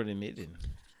is everybody meeting?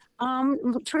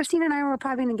 Christine and I were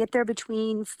probably going to get there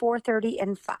between 4:30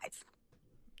 and 5.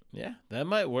 Yeah, that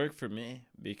might work for me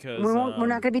because We're not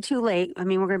going to be too late. I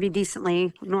mean, we're going to be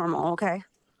decently normal, okay?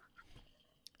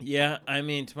 yeah, I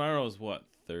mean tomorrow's what,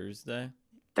 Thursday?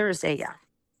 Thursday, yeah.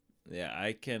 Yeah,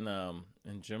 I can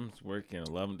and Jim's working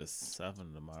 11 to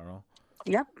 7 tomorrow.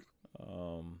 Yep.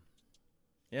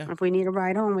 Yeah. If we need a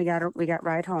ride home, we got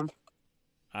ride home.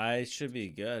 I should be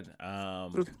good.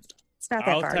 It's not that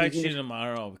I'll far. text you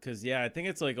tomorrow because I think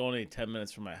it's like only 10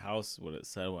 minutes from my house. What it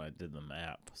said when I did the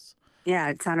maps. Yeah,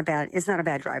 it's not a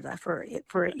bad drive for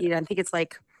I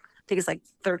think it's like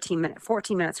 14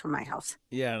 minutes from my house.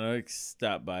 Yeah, and I'll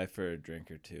stop by for a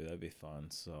drink or two. That'd be fun.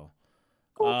 So,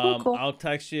 Cool. I'll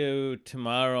text you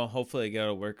tomorrow. Hopefully, I got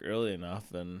to work early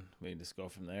enough, and we can just go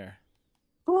from there.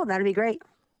 Cool, that'd be great.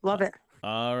 Love it.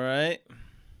 All right.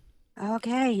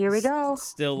 Okay, here we go.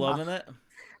 Still loving it?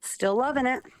 Still loving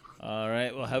it. All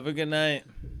right. Well, have a good night.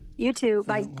 You too.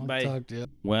 Bye. I'll Bye. talk to you.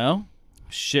 Well,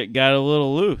 shit got a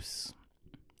little loose.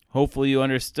 Hopefully, you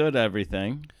understood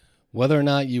everything. Whether or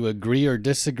not you agree or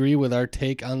disagree with our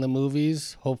take on the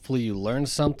movies, hopefully you learned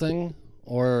something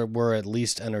or were at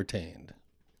least entertained.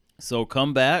 So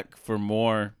come back for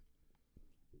more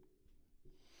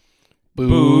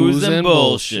Booze and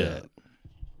bullshit.